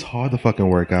 Yeah, it's hard to fucking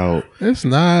work out. It's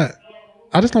not.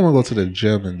 I just don't want to go to the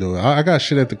gym and do it. I got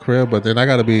shit at the crib, but then I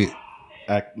got to be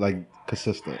act like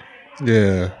consistent.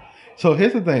 Yeah. So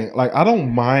here's the thing. Like, I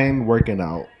don't mind working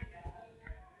out.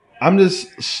 I'm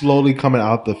just slowly coming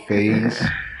out the phase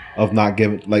of not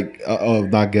giving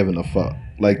a fuck.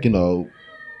 Like, you know,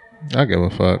 I give a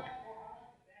fuck.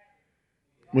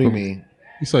 What do you mean?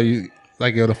 So you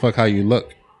like give a fuck how you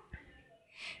look?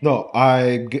 No,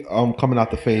 I'm coming out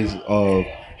the phase of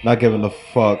not giving a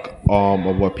fuck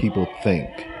of what people think.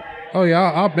 Oh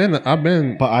yeah, I've been,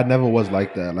 but I never was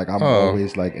like that. Like I'm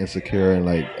always like insecure and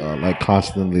like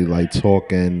constantly like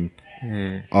talking,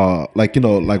 like you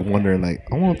know, like wondering like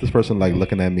I want this person like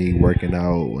looking at me working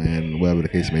out and whatever the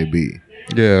case may be.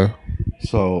 Yeah.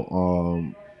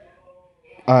 So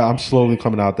I'm slowly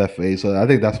coming out that phase. So I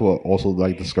think that's what also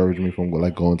like discouraged me from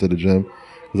like going to the gym,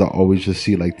 because I always just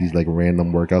see like these like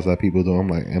random workouts that people do. I'm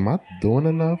like, am I doing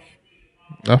enough?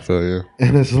 I feel you.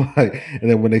 And it's like, and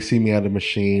then when they see me at the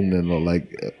machine and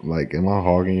like, am I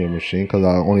hogging your machine? Because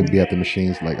I only be at the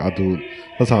machines like I do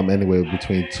sometimes anyway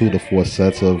between 2 to 4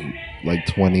 sets of like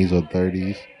 20s or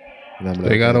 30s. And I'm like,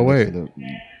 they gotta wait.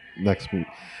 Next week.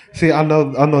 See, I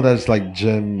know that's like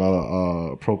gym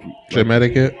appropriate. Gym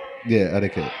etiquette. Yeah,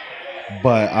 etiquette.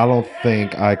 But I don't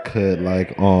think I could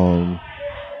like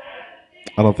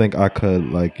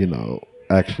you know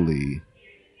actually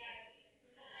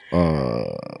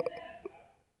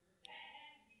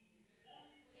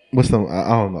what's the I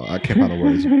don't know. I can't find the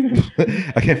words.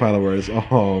 I can't find the words.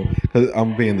 Because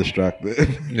I'm being distracted.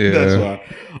 Yeah, that's why.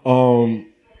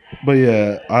 But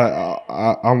yeah,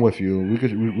 I'm with you.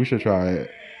 We should try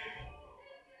it.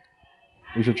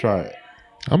 We should try it.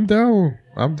 I'm down.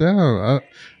 I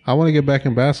want to get back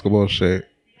in basketball shape.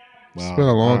 Wow. It's been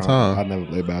a long time. I never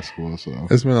played basketball, so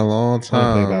it's been a long time.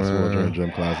 I played basketball during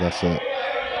gym class. That's it.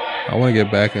 I want to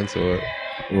get back into it.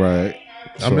 Right.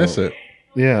 I miss it.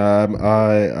 Yeah,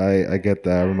 I get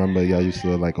that. I remember y'all used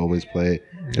to like always play.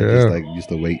 Yeah. Just like used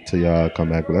to wait till y'all come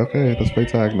back. But okay, let's play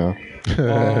tag now.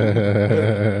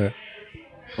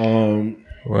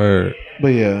 Word. But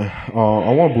yeah,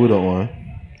 I want Buddha on.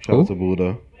 Shout out to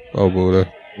Buddha. Oh, Buddha.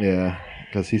 Yeah,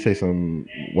 because he say some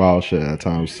wild shit at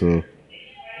times too.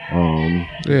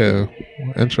 Yeah,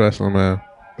 interesting, man.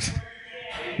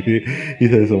 he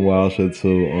said some wild shit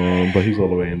too. But he's all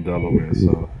the way in Delaware,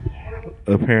 so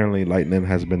apparently lightning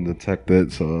has been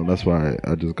detected. So that's why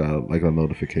I just got like a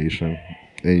notification.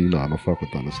 And you know I don't fuck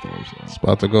with thunderstorms. So. It's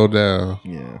about to go down.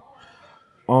 Yeah.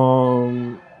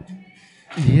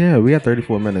 Yeah, we had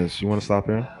 34 minutes. You want to stop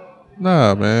here?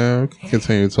 Nah, man. We can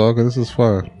continue talking. This is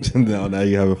fun. No, now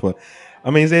you having fun. I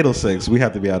mean, it's 8:06. We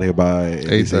have to be out here by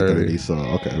 8:30. So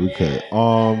okay, we could.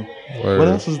 What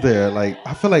else is there? Like,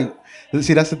 I feel like,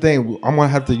 see, that's the thing. I'm gonna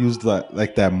have to use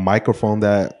that microphone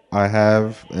that I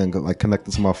have and like connect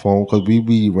it to my phone because we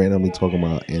be randomly talking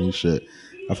about any shit.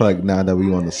 I feel like now that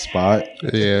we on the spot,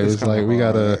 yeah, it's like we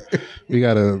gotta.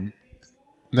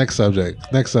 Next subject.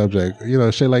 You know,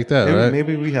 shit like that, right?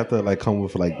 Maybe we have to like come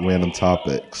with like random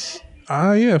topics.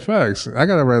 Yeah, facts. I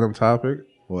got a random topic.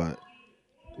 What?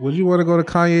 Would you want to go to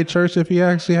Kanye church if he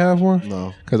actually have one?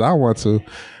 No. Because I want to.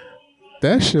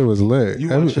 That shit was lit. You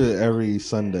watch it every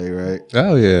Sunday, right?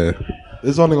 Oh, yeah.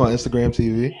 It's only on Instagram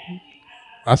TV.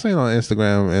 I seen it on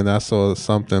Instagram and I saw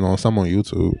something on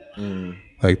YouTube.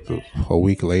 Like a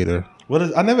week later.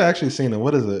 I never actually seen it.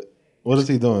 What is it? What is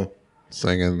he doing?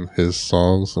 Singing his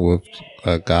songs with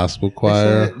a gospel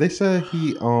choir. They said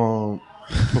he performed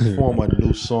a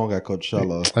new song at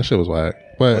Coachella. That shit was whack.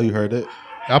 But you heard it?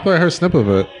 I heard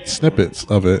snippets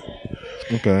of it.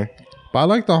 Okay. But I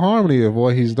like the harmony of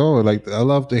what he's doing. Like, I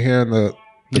love to hear the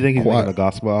You think he's making a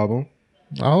gospel album?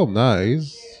 I hope not.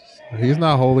 He's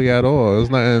not holy at all.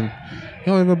 It's nothing.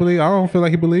 He don't even believe. I don't feel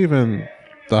like he believe in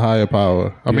the higher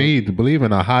power. I mean, he believe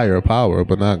in a higher power,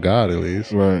 but not God at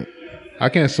least. Right. I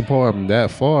can't support him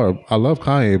that far. I love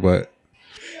Kanye, but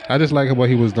I just like what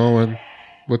he was doing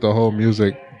with the whole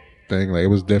music thing. Like, it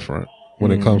was different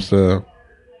when it comes to.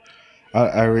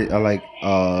 I like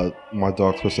my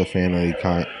Dark Twisted Fantasies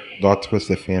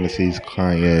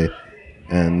Kanye,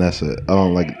 and that's it. I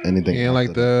don't like anything. You ain't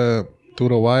like the Through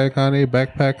the Wire Kanye,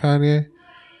 Backpack Kanye?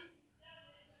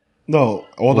 No,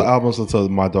 all the albums until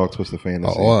my Dark Twisted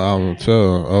Fantasy. All the albums too.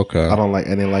 Okay. I don't like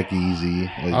any like Yeezy.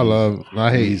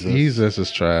 I hate Yeezus is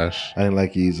trash. I didn't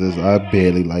like Yeezus. I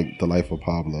barely like The Life of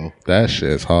Pablo. That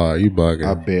shit's hard. You bugging.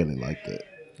 I barely liked it.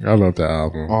 I love that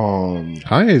album.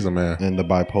 Kanye's a man. And the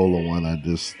Bipolar one, I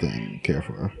just didn't care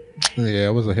for. Yeah,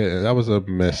 it was a hit. That was a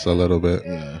miss a little bit.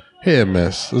 Yeah, hit and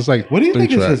miss. It's like, what do you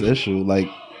think is his issue? Like,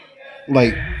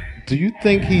 do you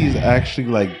think he's actually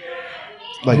like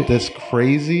this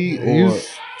crazy, or he's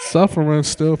suffering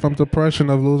still from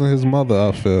depression of losing his mother?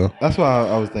 I feel that's what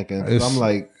I was thinking. I'm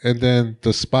like, and then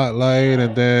the spotlight,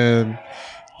 and then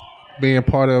being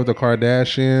part of the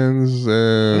Kardashians.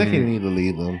 And I think he need to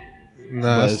leave them.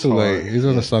 Nah, it's too late. He's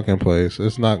in a sunken place.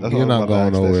 It's not. You're not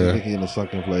going nowhere. He's in a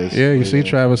sunken place. Yeah, you see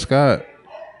Travis Scott.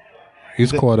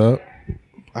 He's caught up.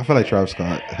 I feel like Travis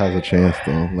Scott has a chance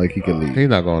though. Like, he could leave. He's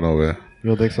not going nowhere.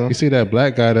 You don't think so? You see that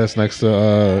black guy that's next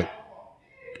to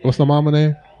what's the mama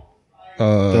name?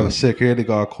 The security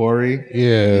guard Corey.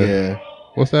 Yeah.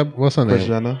 What's her name? Kris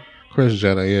Jenner. Kris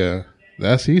Jenner. Yeah.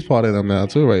 He's part of them now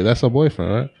too, right? That's her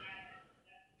boyfriend, right?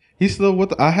 He's still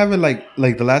with. I haven't like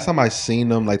the last time I seen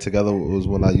them like together was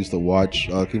when I used to watch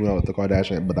Keeping Up with the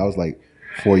Kardashians, but that was like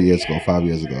 5 years ago.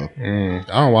 I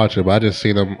don't watch it, but I just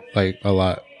see them like a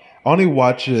lot. I only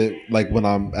watch it like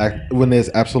when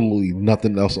there's absolutely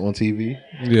nothing else on TV.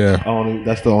 Yeah,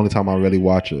 that's the only time I really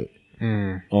watch it.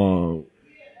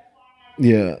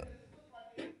 Yeah.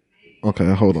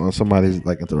 Okay, hold on. Somebody's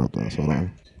like interrupting us. Hold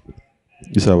on.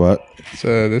 You said what?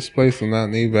 So this place does not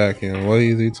need vacuum. What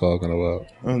is he talking about?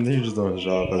 He's just doing his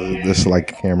job because there's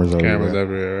like cameras everywhere. Cameras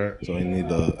everywhere, right? So he need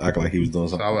to act like he was doing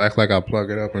something. So I would act like I plug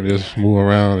it up and just move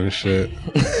around and shit.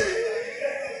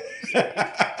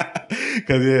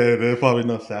 Because there's probably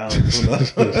no sound.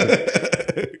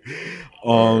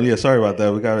 Yeah, sorry about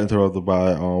that. We got interrupted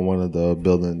by one of the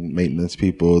building maintenance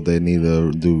people. They need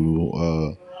to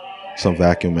do some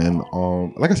vacuuming.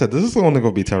 Like I said, this is only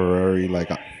gonna be temporary.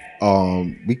 Like,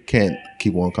 we can't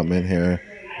keep on coming here.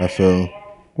 I feel.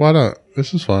 Why not?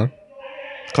 This is fun.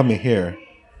 Coming here.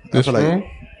 This room?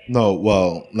 Like, no,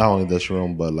 well, not only this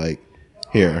room, but like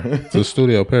here. The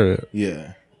studio, period.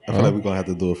 Yeah. I feel like we're gonna have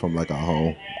to do it from like our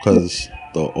home because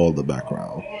all the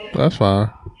background. That's fine.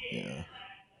 Yeah.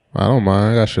 I don't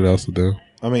mind. I got shit else to do.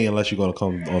 I mean, unless you're gonna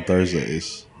come on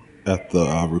Thursdays after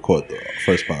I record the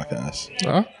first podcast.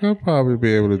 I could probably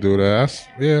be able to do that.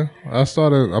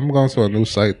 I'm going to a new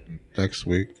site next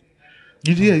week.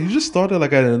 You just started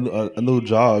like at a new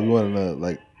job. You want to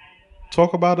like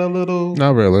talk about it a little?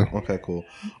 Not really. Okay, cool.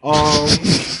 But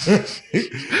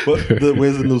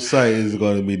where's the new site? Is it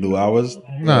going to be new hours?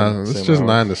 Nah, it's just hours?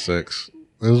 9 to 6.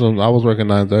 I was working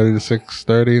 9:30 to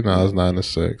 6:30. Now it's 9 to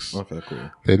 6. Okay,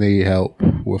 cool. They need help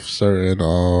with certain.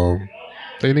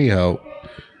 They need help.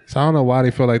 So I don't know why they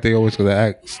feel like they always gonna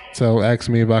ask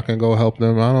me if I can go help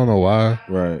them. I don't know why.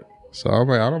 Right. So I'm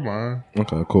like, I don't mind.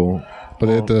 Okay, cool. But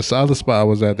at the other spot I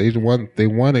was at, they want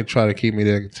to try to keep me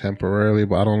there temporarily,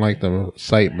 but I don't like the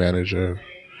site manager.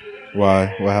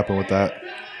 Why? What happened with that?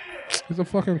 He's a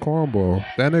fucking cornball.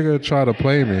 That nigga tried to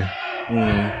play me.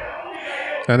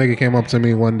 That nigga came up to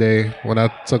me one day when I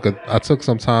took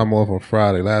some time off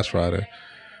on last Friday,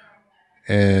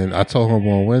 and I told him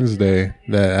on Wednesday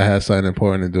that I had something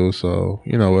important to do. So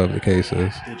whatever the case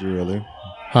is. Did you really?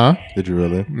 Huh? Did you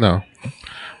really? No,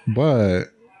 but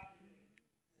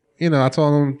I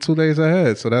told him 2 days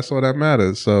ahead, so that's all that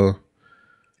matters. So.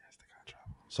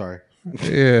 Sorry.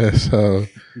 Yeah, so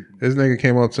this nigga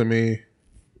came up to me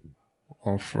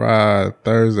on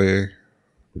Thursday,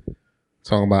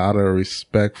 talking about out of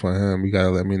respect for him, you gotta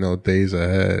let me know days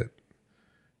ahead.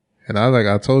 And I was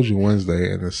like, I told you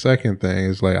Wednesday. And the second thing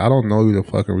is like, I don't know you to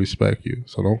fucking respect you,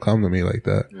 so don't come to me like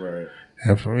that. Right.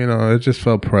 And from it just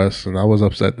felt pressed, and I was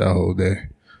upset that whole day.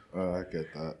 I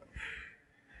get that.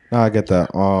 No, I get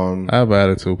that. I have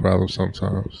an attitude problem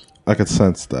sometimes. I could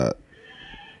sense that.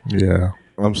 Yeah.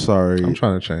 I'm sorry. I'm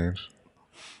trying to change.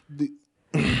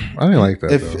 I didn't like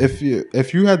that.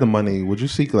 If you had the money, would you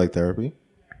seek like therapy?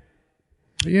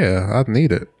 Yeah, I'd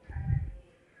need it.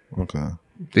 Okay.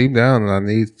 Deep down, I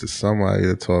need somebody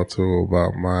to talk to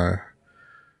about my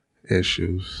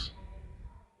issues.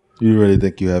 You really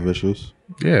think you have issues?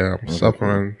 Yeah, I'm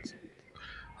suffering.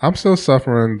 I'm still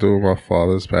suffering due to my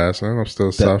father's passing. I'm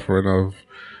still suffering of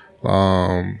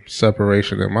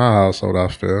separation in my household. I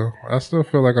still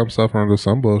feel like I'm suffering with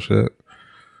some bullshit.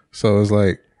 So it's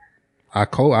like I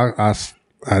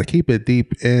keep it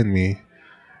deep in me,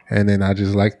 and then I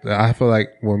feel like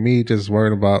when me just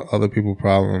worrying about other people's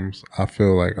problems, I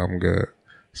feel like I'm good.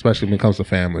 Especially when it comes to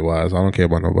family wise, I don't care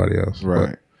about nobody else.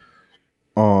 Right.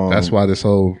 That's why this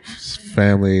whole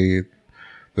family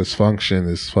dysfunction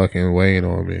is fucking weighing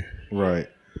on me. Right.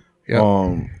 Yep.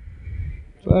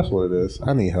 So that's what it is.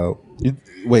 I need help.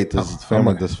 This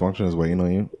family dysfunction is weighing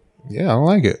on you? Yeah, I don't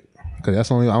like it. Because that's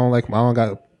the only, I don't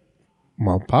got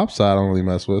my pop side I don't really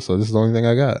mess with, so this is the only thing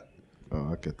I got.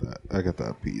 Oh, I get that. I get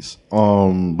that piece.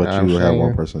 But you have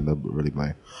one person to really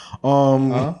blame.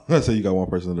 Let's say you got one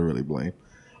person to really blame.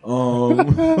 Oh Lord,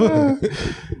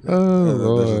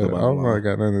 I'm not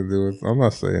got nothing to do with. I'm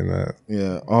not saying that.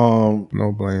 Yeah.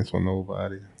 No blames for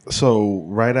nobody. So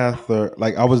right after,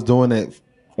 like, I was doing it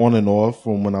on and off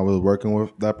from when I was working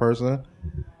with that person,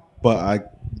 but I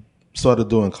started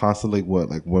doing constantly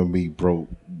when we broke,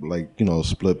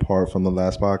 split part from the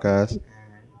last podcast.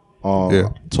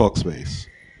 Talkspace.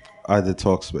 I did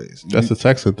Talkspace. That's the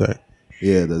texting thing.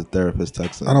 Yeah, the therapist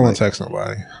texting. I don't want to text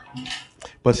nobody.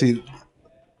 But see,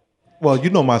 well,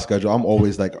 you know my schedule. I'm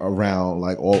always around,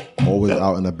 always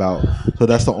out and about. So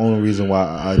that's the only reason why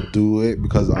I do it,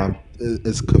 because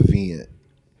it's convenient.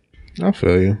 I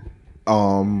feel you.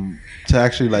 To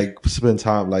actually spend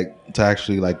time, to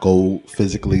actually go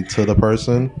physically to the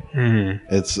person,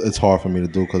 it's hard for me to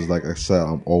do because, like I said,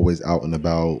 I'm always out and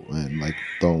about and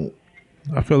don't.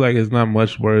 I feel like it's not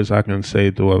much words I can say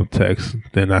through a text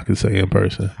than I can say in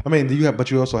person. I mean,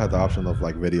 but you also have the option of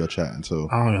video chatting too.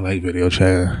 I don't even like video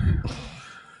chatting.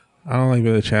 I don't like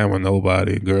video chatting with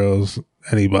nobody, girls,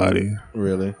 anybody.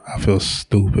 Really? I feel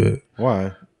stupid.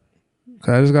 Why?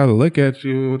 Cause I just gotta look at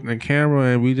you in the camera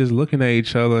and we just looking at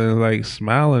each other and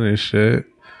smiling and shit.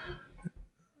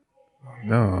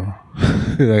 No.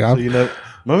 So you never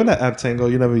remember that app Tango?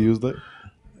 You never used it?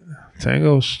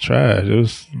 Tango's trash. It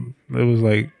was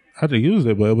I had to use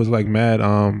it, but it was mad.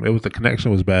 It was the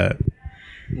connection was bad.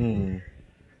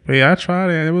 But yeah, I tried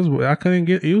it and I couldn't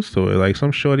get used to it.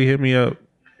 Some shorty hit me up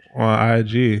on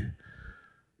IG.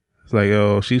 It's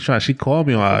yo, she called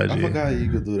me on IG. I forgot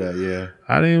you could do that, yeah.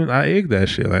 I egged that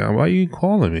shit. Why you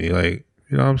calling me? You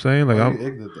know what I'm saying? Why you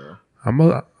egged it though?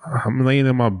 I'm laying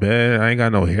in my bed. I ain't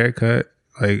got no haircut.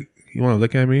 You want to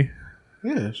look at me?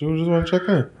 Yeah, she just want to check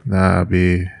in. Nah,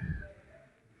 B.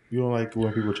 You don't like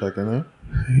when people check in, huh?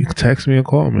 You can text me and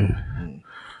call me.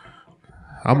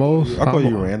 I'm old. I call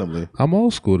you randomly. I'm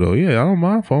old school though. Yeah, I don't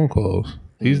mind phone calls.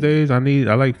 These days, I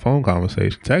like phone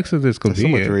conversation. Texting is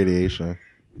convenient. There's so much radiation.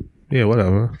 Yeah,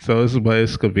 whatever. So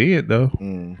it's convenient though.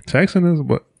 Texting is,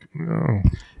 but no.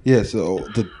 Yeah. So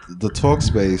the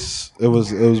Talkspace, it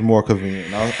was more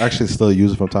convenient. I actually still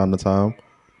use it from time to time.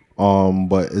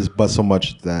 But so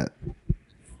much that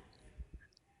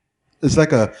it's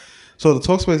so the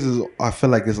Talkspace is, I feel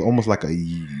like it's almost like a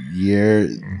year.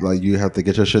 You have to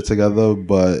get your shit together,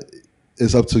 but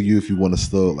it's up to you if you want to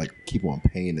still keep on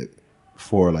paying it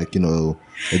for additional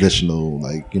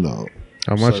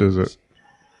How much service. Is it?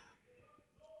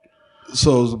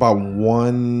 So it's about I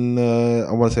want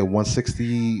to say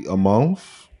 $160 a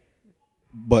month,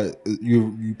 but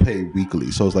you pay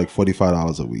weekly, so it's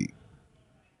 $45 a week.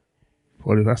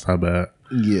 40, that's not bad.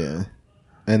 Yeah.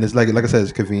 And it's like I said,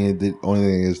 it's convenient. The only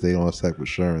thing is they don't accept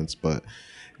insurance, but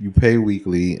you pay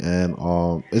weekly, and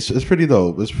it's pretty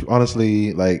dope. It's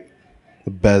honestly the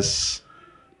best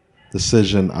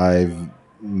decision I've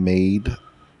made,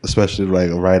 especially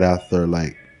like right after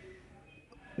like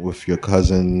with your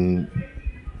cousin,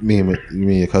 me and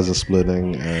your cousin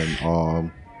splitting,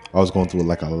 and I was going through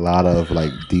like a lot of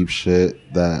like deep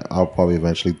shit that I'll probably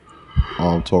eventually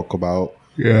talk about.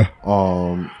 Yeah.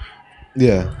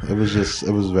 Yeah, it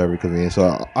was very convenient.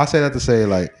 So I say that to say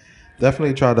like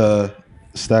definitely try to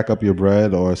stack up your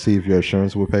bread or see if your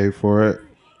insurance will pay for it,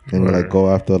 and like go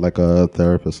after like a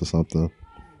therapist or something.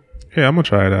 Yeah, I'm gonna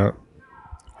try it out.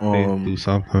 Do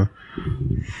something.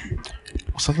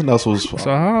 Something else was. So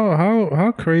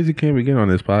how crazy can we get on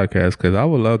this podcast? Because I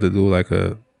would love to do like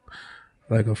a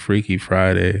Freaky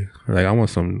Friday. Like I want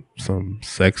some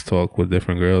sex talk with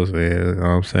different girls there. You know what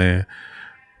I'm saying?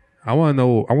 I want to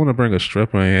know. I want to bring a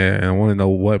stripper in here, and I want to know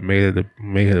what made her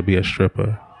to be a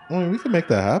stripper. I mean, we can make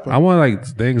that happen. I want like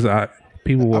things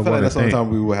people will want to think. I feel like that's the time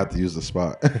we would have to use the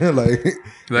spot. like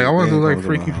I want to do like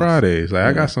Freaky Fridays. Like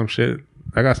I got some shit.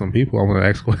 I got some people I want to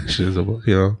ask questions about.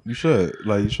 You know, you should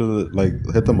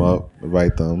hit them up,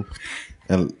 invite them,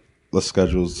 and let's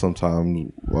schedule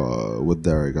sometime with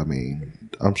Derek. I mean,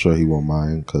 I'm sure he won't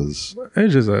mind because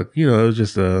it's just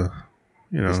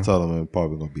just tell him it's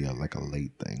probably gonna be a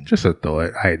late thing. Just a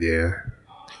thought idea.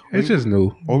 It's just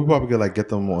new. Or we probably could get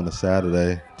them on a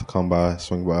Saturday to come by,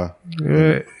 swing by. Yeah,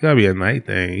 it gotta be a night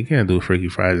thing. You can't do Freaky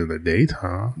Fridays in the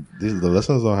daytime. The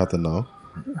listeners don't have to know.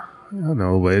 I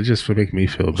know, but it just make me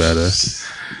feel better.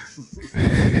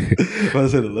 But I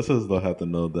say the listeners don't have to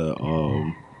know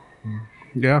that.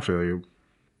 Yeah, I feel you.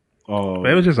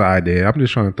 But it was just an idea. I'm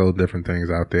just trying to throw different things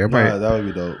out there. That would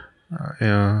be dope.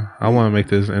 Yeah, I want to make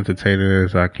this entertaining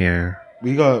as I can.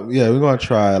 We're gonna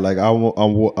try. Like I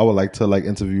would like to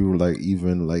interview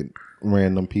even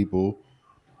random people.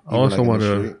 I also want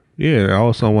to. Yeah, I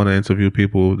also want to interview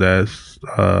people that's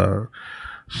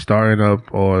starting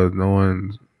up or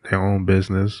knowing their own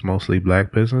business, mostly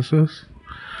black businesses.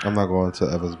 I'm not going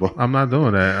to Evansville. I'm not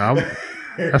doing that.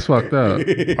 That's fucked up.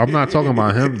 I'm not talking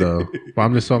about him though, but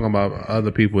I'm just talking about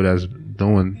other people that's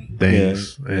doing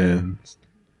things.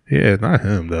 Yeah, not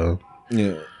him though.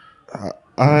 Yeah,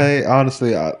 I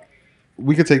honestly,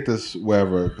 we could take this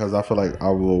wherever because I feel like I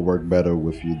will work better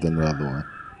with you than the other one.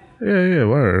 Yeah,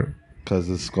 word. Because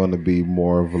it's going to be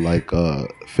more of like a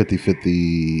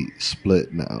 50-50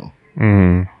 split now.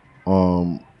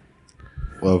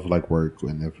 Of work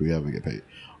and if we ever get paid.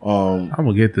 I'm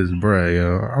gonna get this bread,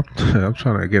 yo. I'm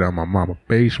trying to get out my mama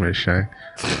basement, Shank.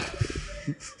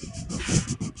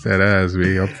 That ass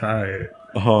me. I'm tired.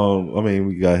 I mean,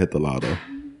 we gotta hit the lotto.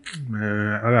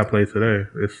 Man, I gotta play today.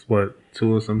 It's what,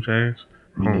 2 or some change?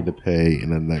 You need to pay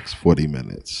in the next 40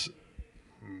 minutes.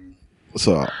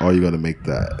 So are you gonna make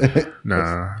that?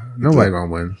 Nah, nobody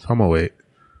gonna win. So I'm gonna wait.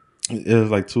 It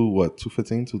was like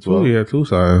 215, 212? Yeah, 2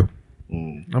 side.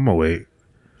 I'm gonna wait.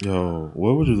 Yo,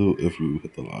 what would you do if you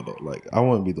hit the lotto? I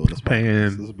wouldn't be doing this.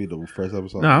 This would be the first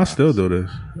episode. Nah, I'll still do this.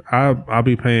 I'll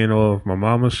be paying off my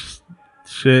mama's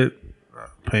shit,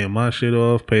 paying my shit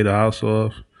off, pay the house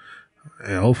off,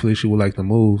 and hopefully she would like to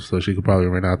move, so she could probably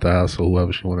rent out the house or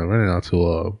whoever she want to rent it out to,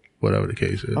 or whatever the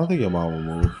case is. I don't think your mom will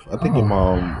move. I think your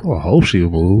mom. Well, I hope she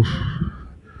will move.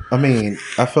 I mean,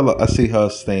 I feel like I see her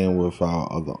staying with our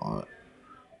other aunt.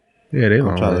 Yeah, they don't.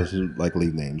 I'm trying to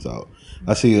leave names out.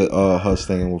 I see her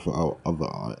staying with our other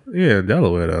aunt. Yeah,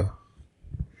 Delaware though.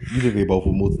 You think they both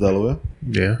will move to Delaware?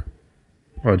 Yeah,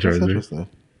 or Jersey. That's interesting.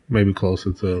 Maybe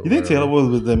closer to. You think Taylor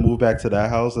would then move back to that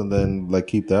house and then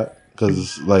keep that?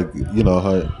 Because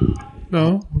her.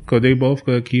 No, because they both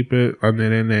could keep it under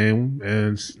their name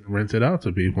and rent it out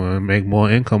to people and make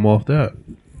more income off that.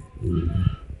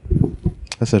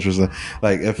 That's interesting.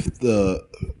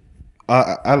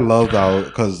 I love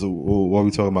because what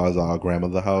we talking about is our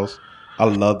grandmother's house. I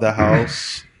love that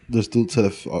house just due to the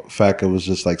fact it was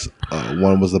just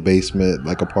one was a basement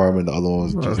apartment, the other one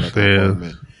was just an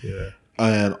apartment. Yeah.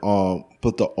 And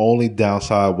but the only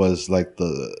downside was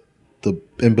the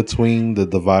in between the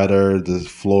divider, the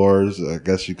floors, I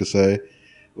guess you could say, it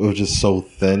was just so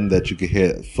thin that you could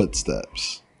hear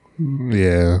footsteps.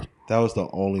 Yeah. That was the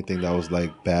only thing that was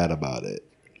bad about it.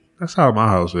 That's how my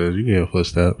house is. You can hear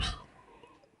footsteps.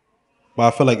 But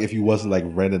I feel like if you wasn't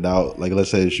rented out, let's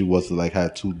say she was to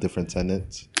have 2 different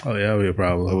tenants. Oh yeah, that would be a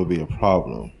problem. That would be a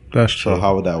problem. That's true. So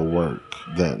how would that work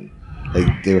then?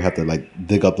 They would have to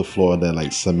dig up the floor and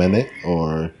then cement it,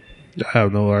 or I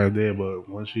have no idea. But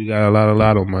once you got a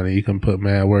lot of money, you can put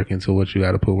mad work into what you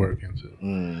got to put work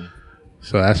into.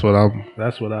 So that's what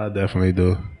I definitely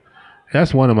do.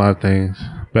 That's one of my things.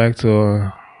 Back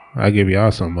to I give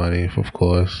y'all some money, of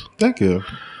course. Thank you.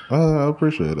 I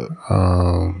appreciate it.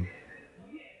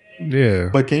 Yeah.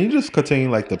 But can you just continue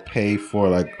like to pay for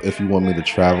like if you want me to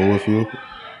travel with you?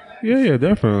 Yeah,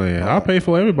 definitely. I'll pay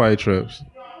for everybody's trips.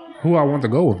 Who I want to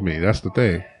go with me? That's the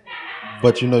thing.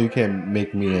 But you can't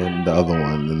make me and the other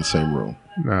one in the same room.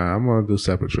 Nah, I'm gonna do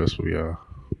separate trips with y'all.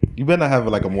 You better not have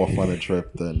like a more fun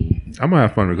trip than. I'm gonna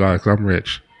have fun regardless. 'Cause I'm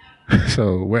rich,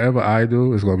 so wherever I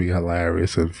do, it's gonna be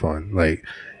hilarious and fun. Like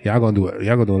y'all gonna do it.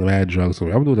 Y'all gonna do mad drugs.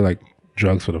 I'm gonna do like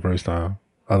drugs for the first time,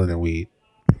 other than weed.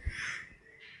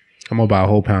 I'm gonna buy a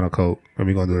whole pound of coke, and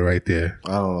we're gonna do it right there.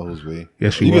 I don't know who's we.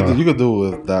 Yes, you could do it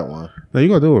with that one. No, you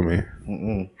gonna do it with me.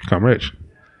 Mm-mm. I'm rich.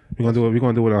 We're gonna do it. We're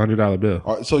gonna do it with $100 bill.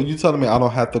 All right, so you telling me I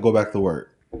don't have to go back to work?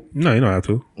 No, you don't have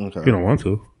to. Okay. You don't want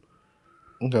to.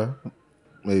 Okay.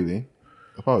 Maybe.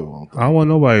 I probably won't. I don't want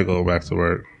nobody to go back to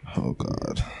work. Oh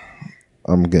God.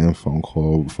 I'm getting a phone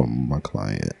call from my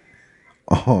client.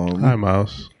 Hi,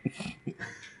 Mouse.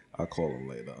 I'll call him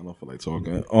later. I don't feel like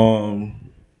talking.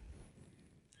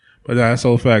 But that's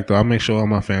all fact though. I make sure all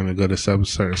my family go to some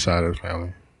certain side of the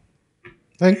family.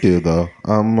 Thank you though.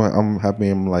 I'm happy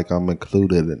I'm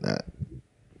included in that.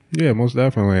 Yeah, most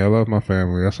definitely. I love my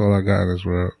family. That's all I got in this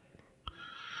world.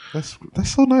 That's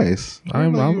so nice.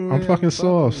 I'm fucking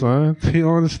soft, son. You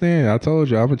don't understand. I told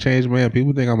you I'm a changed man.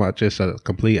 People think I'm just a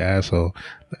complete asshole.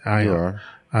 You are.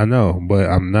 I know, but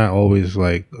I'm not always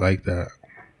like that.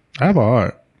 I have a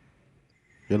heart.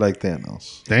 You're like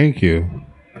Thanos. Thank you.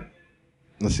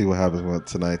 Let's see what happens with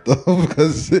tonight though,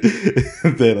 because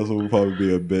Thanos will probably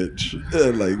be a bitch.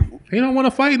 He don't want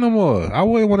to fight no more. I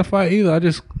wouldn't want to fight either. I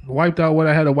just wiped out what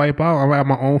I had to wipe out. I'm at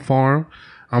my own farm.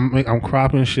 I'm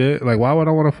cropping shit. Like, why would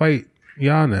I want to fight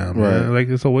y'all now, man? Right. Like,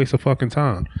 it's a waste of fucking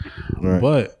time. Right.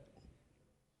 But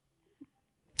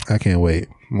I can't wait.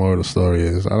 More of the story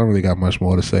is I don't really got much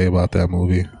more to say about that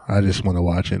movie. I just want to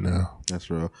watch it now. That's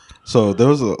real. So there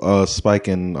was a spike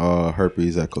in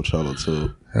herpes at Coachella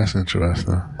too. That's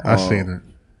interesting. I seen it.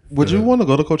 Would you want to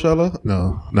go to Coachella?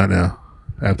 No, not now.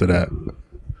 After that.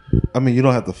 I mean, you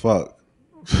don't have to fuck.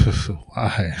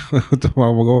 Why?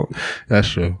 That's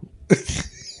true.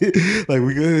 Like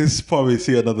we could probably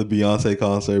see another Beyonce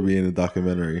concert being a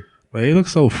documentary. But they look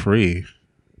so free.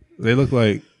 They look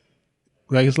like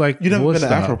it's like you never Woodstock.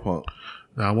 been to Afropunk.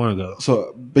 No, I want to go.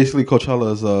 So basically,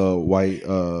 Coachella is a white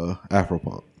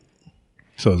Afropunk.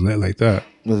 So it's lit like that.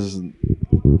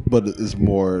 But it's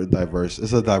more diverse.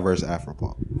 It's a diverse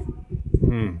Afropunk.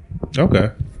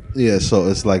 Okay. Yeah, so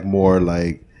it's like more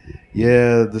like,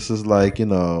 yeah, this is like,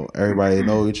 everybody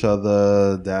know each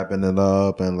other, dapping it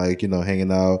up and like,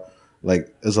 hanging out.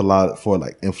 Like there's a lot for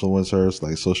like influencers,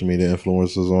 like social media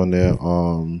influencers on there.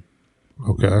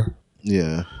 Okay.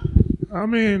 Yeah. I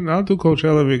mean, I'll do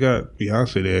Coachella if we got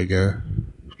Beyonce there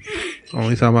again.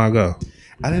 Only time I go.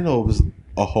 I didn't know it was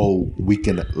a whole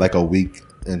weekend, like a week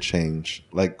and change.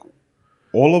 Like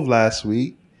all of last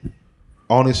week,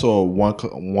 I only saw one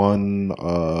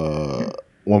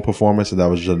performance, and that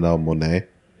was Janelle Monáe.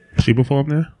 She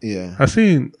performed there? Yeah. I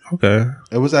seen. Okay.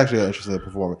 It was actually an interesting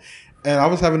performance. And I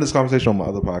was having this conversation on my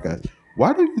other podcast.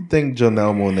 Why do you think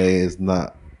Janelle Monáe is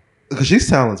not? Because she's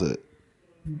talented.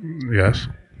 Yes.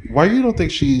 Why you don't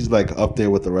think she's like up there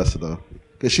with the rest of them?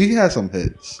 Because she has some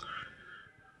hits.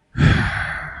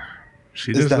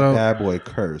 She it's just that don't, bad boy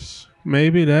curse.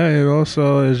 Maybe that, and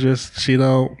also it's just she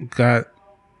just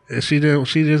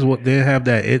didn't have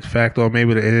that it factor, or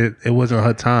maybe it wasn't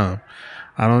her time.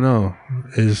 I don't know.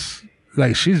 It's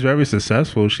like she's very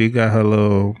successful. She got her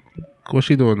little. What's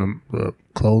she doing? The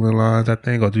clothing lines, I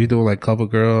think, or she doing like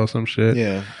CoverGirl or some shit.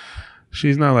 Yeah.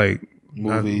 She's not like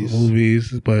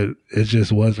movies, but it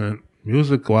just wasn't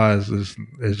music wise.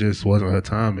 It just wasn't her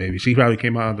time. Maybe she probably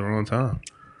came out at the wrong time.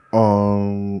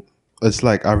 It's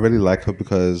like I really like her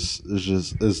because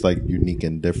it's like unique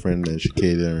and different, and she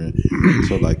catering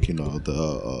to like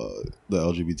the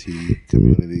LGBT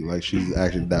community. Like she's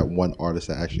actually that one artist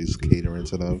that actually is catering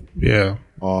to them. Yeah.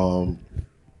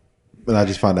 And I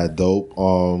just find that dope.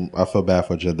 I feel bad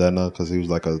for Jadena because he was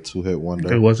like a 2-hit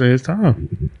wonder. It wasn't his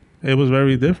time. It was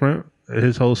very different.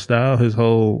 His whole style, his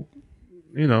whole,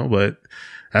 but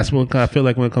that's what I feel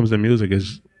like when it comes to music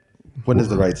is. When is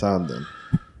the right time then?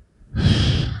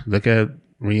 Look at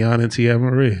Rihanna and Tierra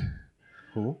Marie.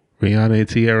 Who? Rihanna and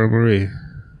Tierra Marie.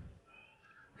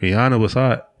 Rihanna was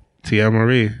hot. Tierra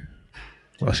Marie.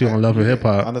 Well, she on Love and Hip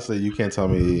Hop. Honestly, you can't tell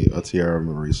me a Tierra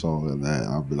Marie song and that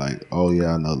I'll be like, oh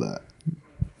yeah, I know that.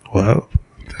 Well,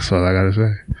 that's all I gotta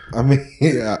say. I mean,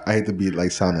 I hate to be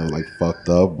like sounding like fucked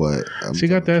up, but she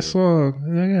got that song.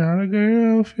 How the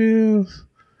girl feels.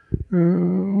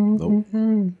 Nope.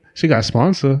 She got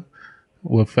sponsored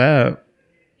with Fab.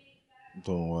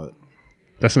 Doing what?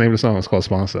 That's the name of the song. It's called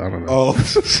Sponsor. I don't know. Oh.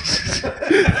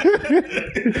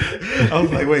 I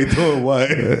was like, wait, doing what?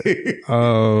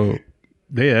 Oh.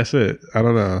 Yeah, that's it. I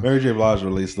don't know. Mary J. Blige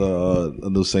released a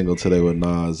new single today with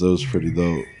Nas. It was pretty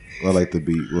dope. I like the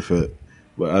beat with it.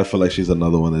 But I feel like she's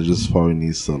another one that just probably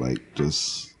needs to like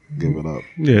just give it up.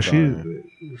 Yeah,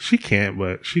 she can't,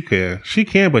 but she can. She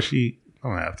can, but she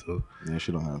don't have to. Yeah,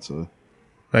 she don't have to.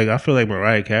 Like, I feel like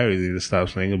Mariah Carey needs to stop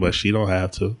singing, but she don't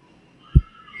have to.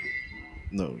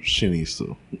 No, she needs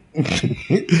to.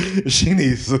 She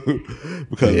needs to.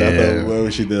 Because after when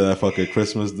she did that fucking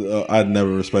Christmas, I'd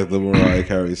never respected Mariah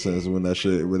Carey since when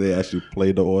they actually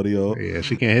played the audio. Yeah,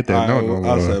 she can't hit that note no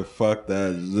more. I said, fuck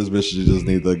that. This bitch just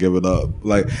need to give it up.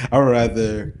 Like, I would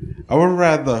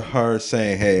rather her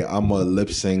saying, hey, I'm gonna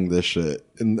lip sing this shit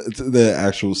and the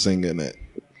actual singing it.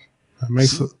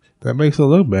 That makes her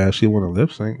look bad. She want to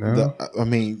lip sync now. I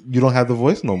mean, you don't have the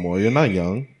voice no more. You're not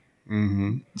young.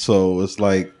 Mm-hmm. So it's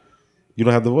like you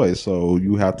don't have the voice, so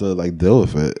you have to like deal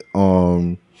with it.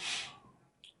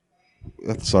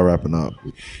 Let's start wrapping up.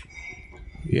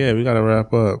 Yeah, we gotta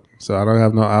wrap up. So I don't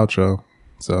have no outro.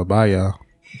 So bye, y'all.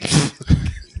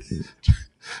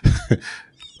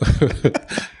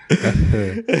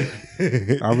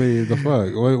 I mean, the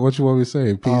fuck? What you want me to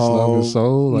say? Peace, love, and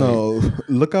soul? Like, no,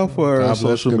 look out for our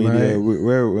social media.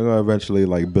 We're gonna eventually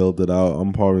like build it out.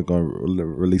 I'm probably gonna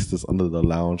release this under the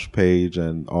lounge page,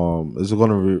 and it's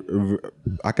gonna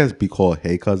I guess be called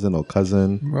Hey Cousin or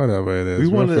Cousin, whatever it is. We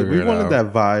wanted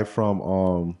that vibe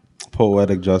from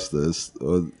Poetic Justice.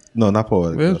 No, not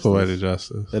Poetic Justice. It is Poetic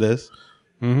Justice. It is.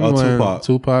 Mm-hmm.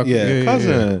 Tupac. Yeah,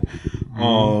 Cousin.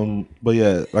 Yeah. But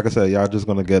yeah, like I said, y'all just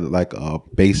gonna get like a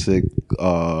basic.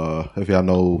 If y'all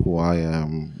know who I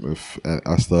am, if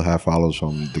I still have follows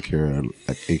from The Cure,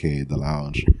 like aka The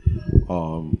Lounge.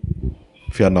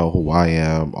 If y'all know who I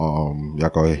am, y'all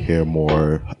gonna hear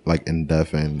more like in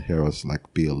depth and hear us like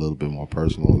be a little bit more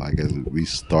personal. Like as we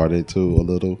started to a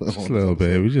little, just a little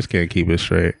bit. We just can't keep it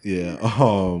straight. Yeah.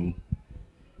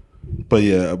 But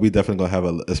yeah, we definitely gonna have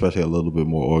especially a little bit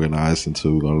more organized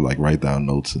into we're gonna like write down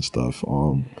notes and stuff.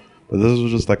 But this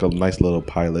was just like a nice little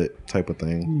pilot type of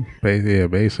thing. Yeah,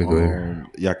 basically.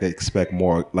 Y'all can expect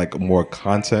more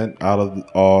content out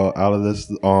of this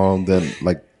than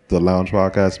like the Lounge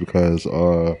podcast because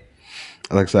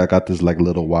like I said, I got this like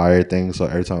little wire thing. So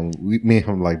every time me and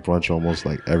him like brunch almost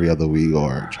like every other week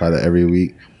or try to every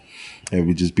week. And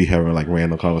we just be having like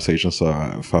random conversations. So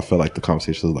if I feel like the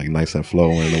conversation is like nice and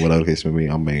flowing or whatever the case may be,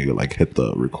 I may like hit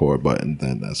the record button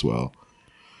then as well.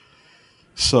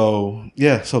 So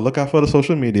yeah, so look out for the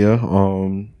social media.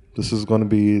 This is going to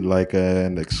be like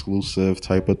an exclusive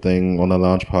type of thing on the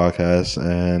Lounge podcast,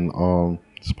 and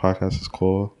this podcast is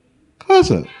called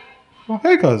Cousin. Oh,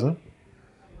 hey, Cousin.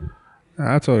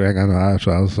 I told you I got no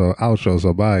outro,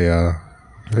 so bye, y'all.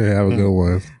 Yeah, have a good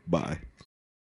one. Bye.